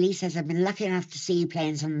Brayley says, I've been lucky enough to see you play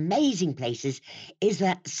in some amazing places. Is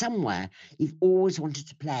there somewhere you've always wanted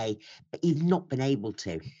to play, but you've not been able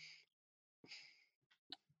to?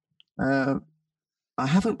 I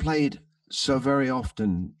haven't played so very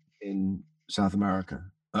often in South America.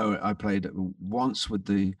 Oh, I played once with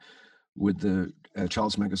the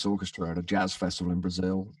Charles Mingus Orchestra at a jazz festival in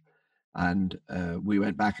Brazil, and we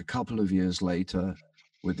went back a couple of years later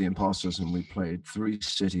with the Imposters, and we played 3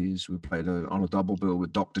 cities. We played on a double bill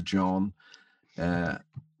with Dr. John, wow!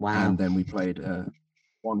 And then we played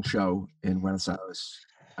one show in Buenos Aires.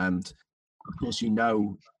 And of course, I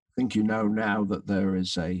think you know now that there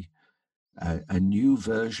is a new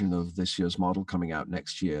version of this year's model coming out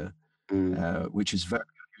next year, which is very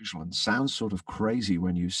unusual and sounds sort of crazy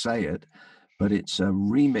when you say it, but it's a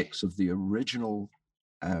remix of the original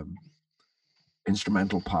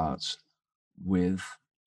instrumental parts with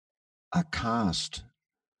a cast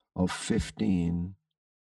of 15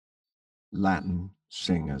 Latin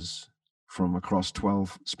singers from across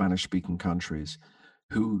 12 Spanish-speaking countries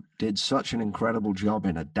who did such an incredible job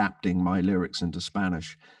in adapting my lyrics into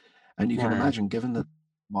Spanish. And you can imagine, given that the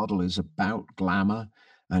model is about glamour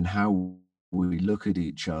and how we look at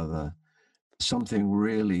each other, something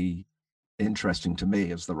really interesting to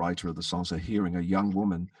me as the writer of the songs, so hearing a young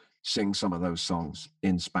woman sing some of those songs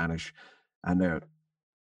in Spanish, and they're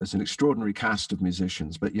there's an extraordinary cast of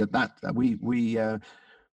musicians. But yet we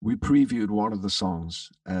previewed one of the songs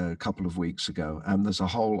a couple of weeks ago, and there's a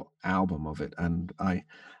whole album of it. And I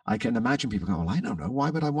can imagine people going, well, I don't know, why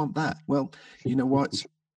would I want that? Well, you know what?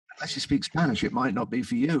 Unless you speak Spanish, it might not be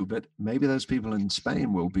for you, but maybe those people in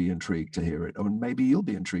Spain will be intrigued to hear it, or maybe you'll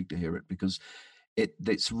be intrigued to hear it, because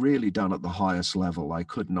it's really done at the highest level. I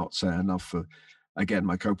could not say enough for, again,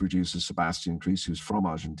 my co-producer, Sebastian Cris, who's from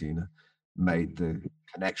Argentina, made the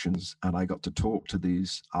connections, and I got to talk to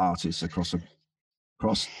these artists across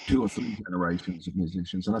 2 or 3 generations of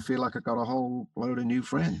musicians, and I feel like I got a whole load of new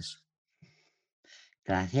friends.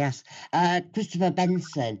 Gracias. Christopher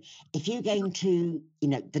Benson, if you're going to,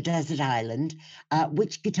 the desert island,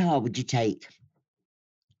 which guitar would you take?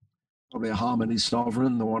 Probably a Harmony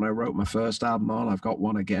Sovereign, the one I wrote my first album on. I've got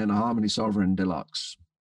one again, a Harmony Sovereign Deluxe.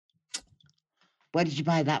 Where did you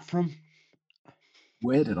buy that from?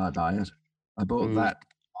 Where did I buy it? I bought I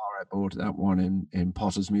bought that one in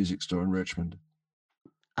Potter's Music Store in Richmond.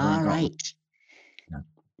 All right.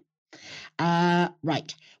 Yeah.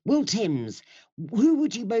 Right. Will Timms, who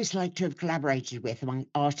would you most like to have collaborated with among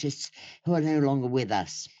artists who are no longer with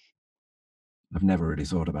us? I've never really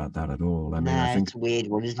thought about that at all. I think it's a weird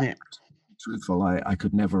one, isn't it? Truthful, I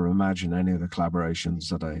could never imagine any of the collaborations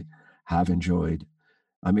that I have enjoyed.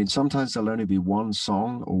 I mean, sometimes there'll only be one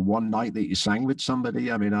song or one night that you sang with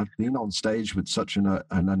somebody. I mean, I've been on stage with such an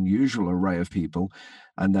unusual array of people,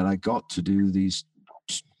 and then I got to do these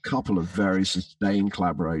couple of very sustained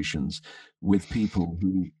collaborations with people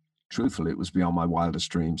who, truthfully, it was beyond my wildest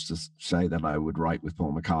dreams to say that I would write with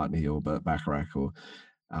Paul McCartney or Burt Bacharach or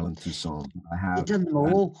Alan Toussaint. I have. You've done them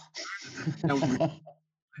all.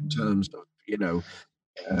 In terms of,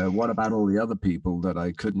 what about all the other people that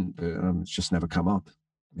I couldn't do? It's just never come up.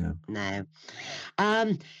 Yeah. No.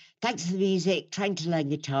 Thanks for the music, trying to learn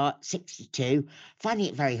guitar, 62, finding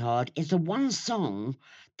it very hard. Is there one song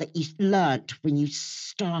that you learnt when you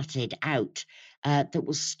started out that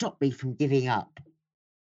will stop me from giving up?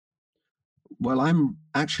 Well, I'm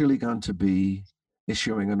actually going to be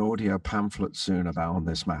issuing an audio pamphlet soon on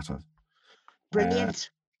this matter. Brilliant.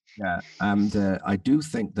 Yeah, and I do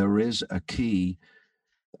think there is a key,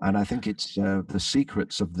 and I think it's the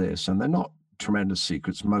secrets of this, and they're not tremendous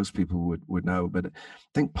secrets, most people would know, but I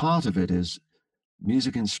think part of it is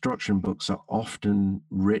music instruction books are often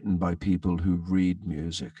written by people who read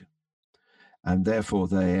music, and therefore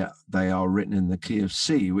they are written in the key of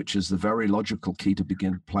C, which is the very logical key to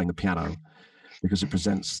begin playing the piano, because it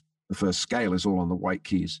presents the first scale is all on the white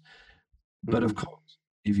keys. But of course,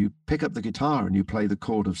 if you pick up the guitar and you play the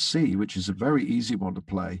chord of C, which is a very easy one to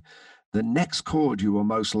play, the next chord you are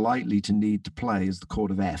most likely to need to play is the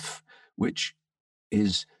chord of F, which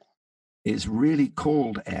is really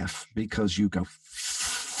called F because you go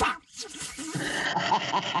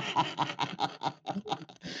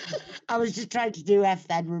I was just trying to do F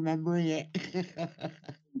then, remembering it.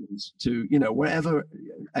 To, whatever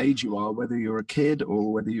age you are, whether you're a kid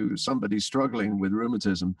or whether you're somebody struggling with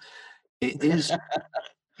rheumatism, it is,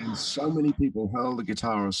 and so many people hurl the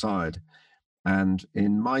guitar aside. And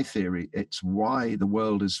in my theory, it's why the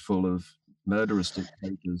world is full of murderous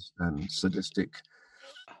dictators and sadistic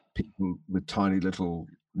people with tiny little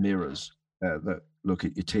mirrors that look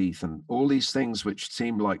at your teeth and all these things which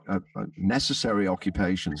seem like necessary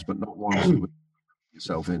occupations, but not ones you would put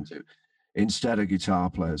yourself into, instead of guitar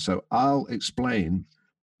players. So I'll explain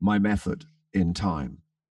my method in time.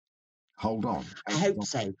 Hold on. I hope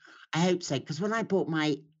so, because when I bought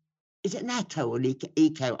my, is it an Echo or an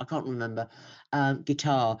Echo? I can't remember,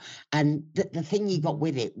 guitar. And the thing you got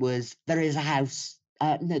with it was There Is a House,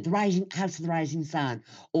 the House of the Rising Sun,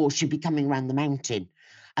 or Should Be Coming Round the Mountain.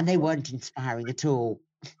 And they weren't inspiring at all.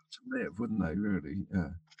 To live, wouldn't they, really?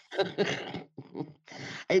 Yeah.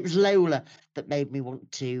 It was Lola that made me want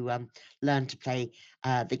to learn to play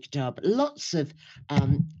the guitar. But lots of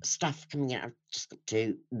stuff coming out. I've just got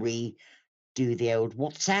to redo the old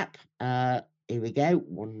WhatsApp. Here we go.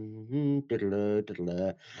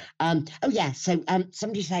 Oh yeah. So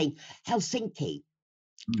somebody saying Helsinki.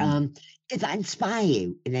 Did that inspire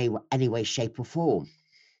you in any way, shape, or form?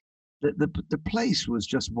 The place was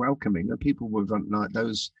just welcoming. The people were like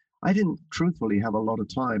those. I didn't truthfully have a lot of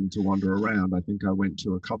time to wander around. I think I went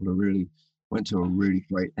to a really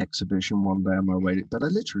great exhibition one day on my way, but I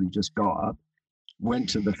literally just got up, went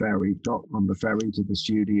to the ferry, got on the ferry to the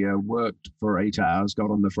studio, worked for 8 hours, got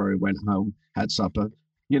on the ferry, went home, had supper,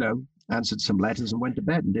 answered some letters and went to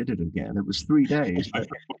bed and did it again. It was 3 days. I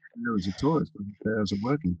was a tourist, I was a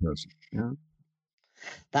working person. Yeah.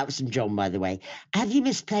 That was from John, by the way. Have you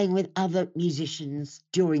missed playing with other musicians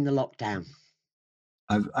during the lockdown?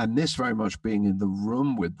 I miss very much being in the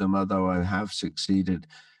room with them, although I have succeeded.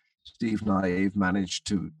 Steve Naive managed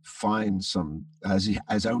to find some,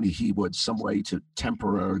 as only he would, some way to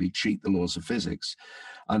temporarily cheat the laws of physics.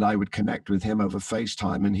 And I would connect with him over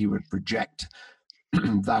FaceTime, and he would project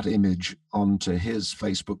that image onto his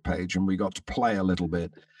Facebook page, and we got to play a little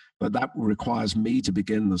bit. But that requires me to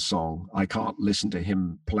begin the song. I can't listen to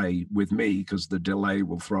him play with me because the delay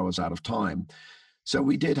will throw us out of time. So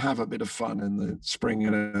we did have a bit of fun in the spring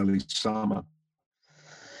and early summer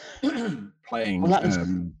playing Well, that was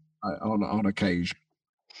on occasion.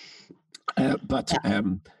 But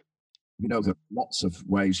you know, there are lots of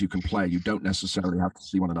ways you can play. You don't necessarily have to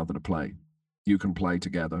see one another to play. You can play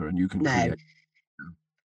together, and you can no. create.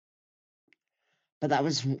 But that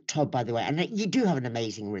was from Todd, by the way, and you do have an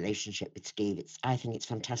amazing relationship with Steve. I think it's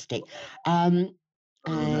fantastic. What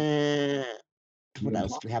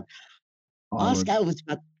else do we have? Ask Elvis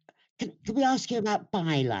about. Can we ask you about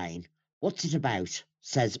Byline? What's it about?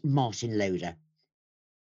 Says Martin Loader.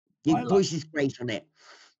 Your voice is great on it,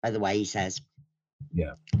 by the way, he says.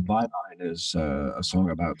 Yeah, Byline is a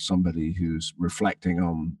song about somebody who's reflecting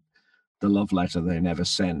on the love letter they never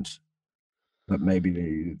sent. But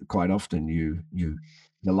maybe quite often your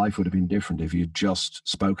life would have been different if you'd just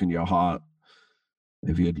spoken your heart.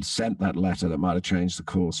 If you had sent that letter, that might have changed the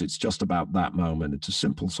course. It's just about that moment. It's a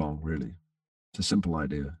simple song, really. It's a simple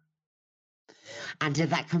idea. And did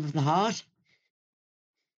that come from the heart?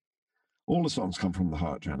 All the songs come from the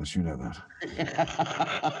heart, Janice. You know that.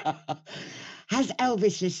 Has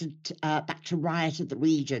Elvis listened back to Riot at the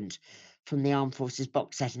Regent from the Armed Forces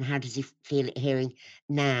box set, and how does he feel it hearing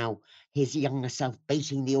now his younger self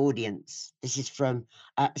baiting the audience? This is from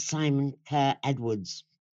Simon Kerr Edwards.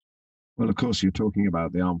 Well, of course, you're talking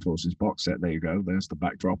about the Armed Forces box set. There you go. There's the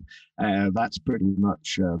backdrop. That's pretty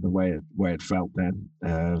much the way it felt then.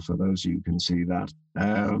 For those who can see that,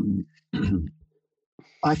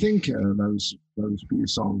 I think those few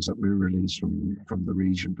songs that we released from the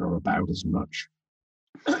Regent are about as much,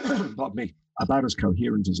 pardon me, about as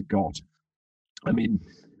coherent as it got. I mean,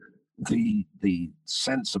 the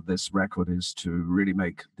sense of this record is to really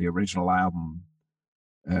make the original album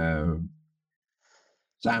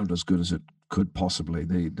sound as good as it could possibly.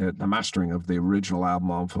 The mastering of the original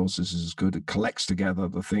album Armed Forces is as good. It collects together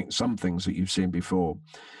some things that you've seen before.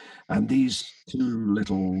 And these two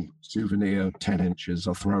little souvenir 10 inches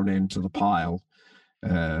are thrown into the pile.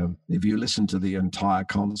 If you listen to the entire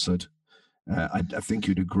concert, I think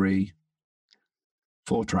you'd agree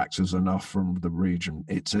 4 tracks is enough from the Regent.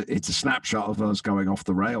 It's a snapshot of us going off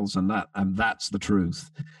the rails, and that's the truth.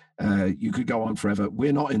 You could go on forever.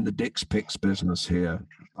 We're not in the Dick's Picks business here.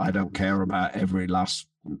 I don't care about every last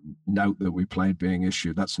note that we played being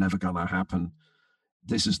issued. That's never going to happen.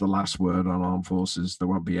 This is the last word on Armed Forces. There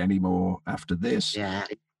won't be any more after this. Yeah.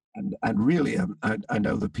 And really, I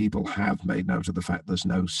know that people have made note of the fact there's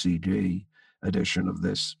no CD edition of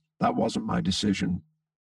this. That wasn't my decision.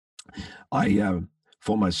 I,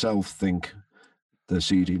 for myself, think the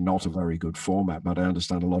CD not a very good format, but I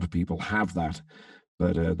understand a lot of people have that.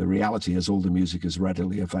 But the reality is all the music is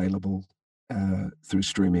readily available through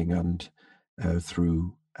streaming and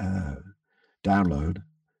through download.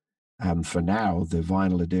 And for now, the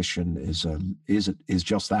vinyl edition is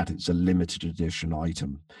just that. It's a limited edition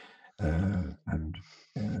item, and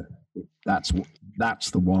that's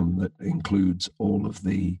the one that includes all of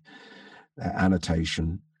the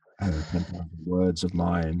annotation, 10,000 words of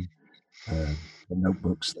mine, the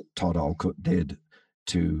notebooks that Todd Alcott did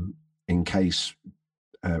to encase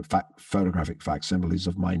photographic facsimiles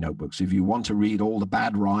of my notebooks. If you want to read all the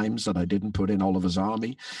bad rhymes that I didn't put in Oliver's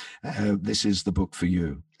Army, this is the book for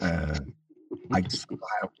you. I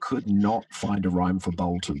could not find a rhyme for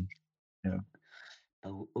Bolton. Yeah.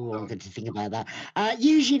 Oh, I'm going to think about that.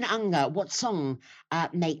 Eugene Unger, what song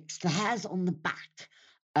makes the hairs on the back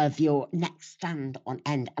of your neck stand on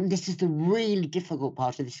end? And this is the really difficult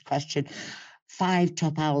part of this question. 5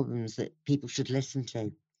 top albums that people should listen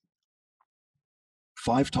to.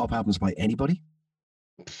 5 top albums by anybody?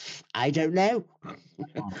 I don't know.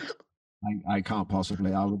 I can't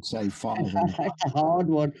possibly. I would say 5. That's a hard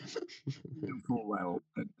one. Well,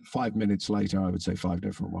 5 minutes later, I would say 5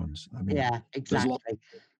 different ones. I mean, yeah, exactly. There's lots of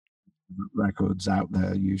records out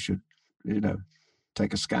there. You should,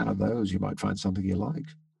 take a scan of those. You might find something you like.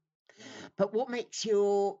 But what makes if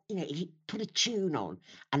you put a tune on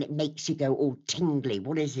and it makes you go all tingly,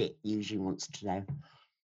 what is it Eugene wants to know?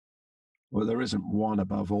 Well, there isn't one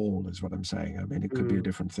above all, is what I'm saying. I mean, it could be a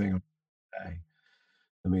different thing on a day.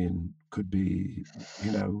 I mean, could be,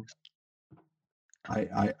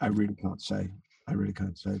 I really can't say. I really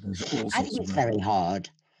can't say. There's all sorts I think it's very hard.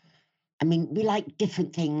 I mean, we like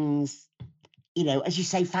different things. You know, as you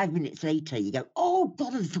say, 5 minutes later, you go, oh,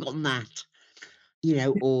 God, I've forgotten that, you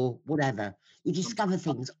know, or whatever. You discover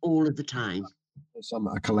things all of the time.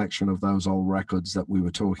 A collection of those old records that we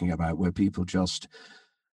were talking about where people just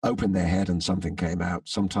opened their head and something came out.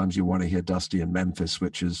 Sometimes you want to hear Dusty in Memphis,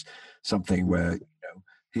 which is something where,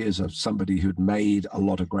 here's somebody who'd made a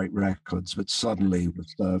lot of great records, but suddenly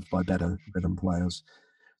was served by better rhythm players.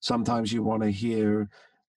 Sometimes you want to hear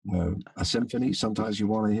a symphony. Sometimes you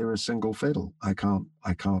want to hear a single fiddle. I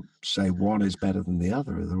can't say one is better than the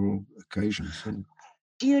other. They're all occasions.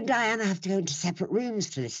 Do you and Diana have to go into separate rooms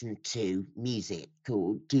to listen to music,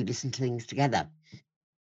 or do you listen to things together?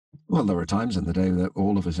 Well, there are times in the day that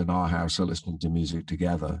all of us in our house are listening to music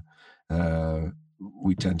together.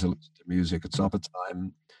 We tend to listen to music at supper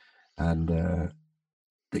time, and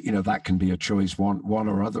that can be a choice. One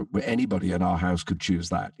or other. Anybody in our house could choose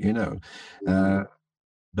that.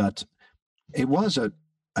 But it was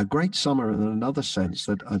a great summer in another sense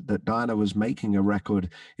that Diana was making a record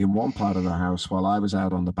in one part of the house while I was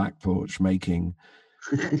out on the back porch making,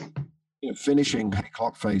 finishing Hey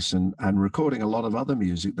Clockface and recording a lot of other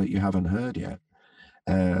music that you haven't heard yet.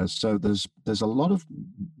 So there's a lot of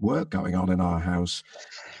work going on in our house.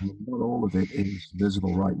 Not all of it is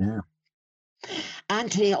visible right now.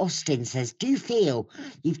 Anthony Austin says, do you feel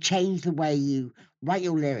you've changed the way you write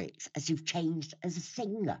your lyrics as you've changed as a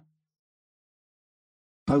singer?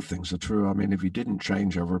 Both things are true. I mean, if you didn't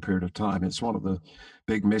change over a period of time, it's one of the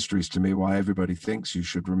big mysteries to me why everybody thinks you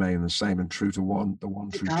should remain the same and true to the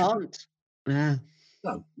one true. You can't. Yeah.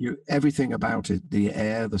 No, everything about it, the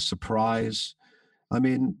air, the surprise. I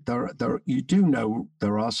mean, you do know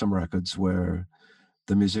there are some records where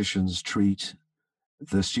the musicians treat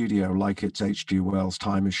the studio like it's H.G. Wells'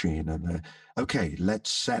 Time Machine, and okay, let's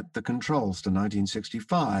set the controls to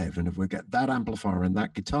 1965, and if we get that amplifier and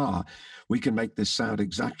that guitar, we can make this sound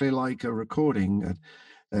exactly like a recording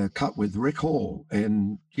cut with Rick Hall,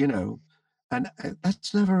 and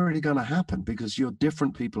that's never really going to happen because you're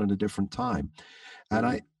different people in a different time, and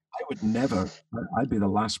I would never. I'd be the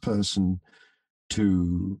last person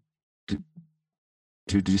to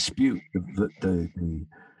dispute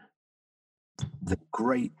the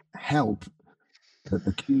great help that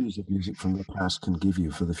the cues of music from the past can give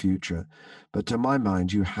you for the future. But to my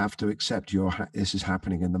mind, you have to accept this is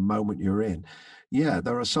happening in the moment you're in. Yeah,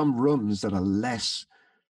 there are some rooms that are less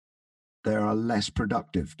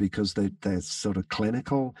productive because they're sort of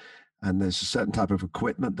clinical, and there's a certain type of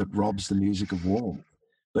equipment that robs the music of warmth.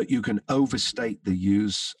 But you can overstate the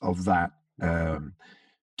use of that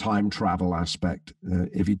time travel aspect.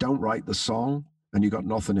 If you don't write the song, and you got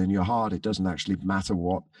nothing in your heart, it doesn't actually matter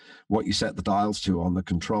what you set the dials to on the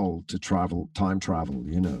control to time travel,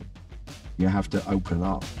 you have to open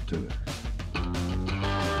up to it.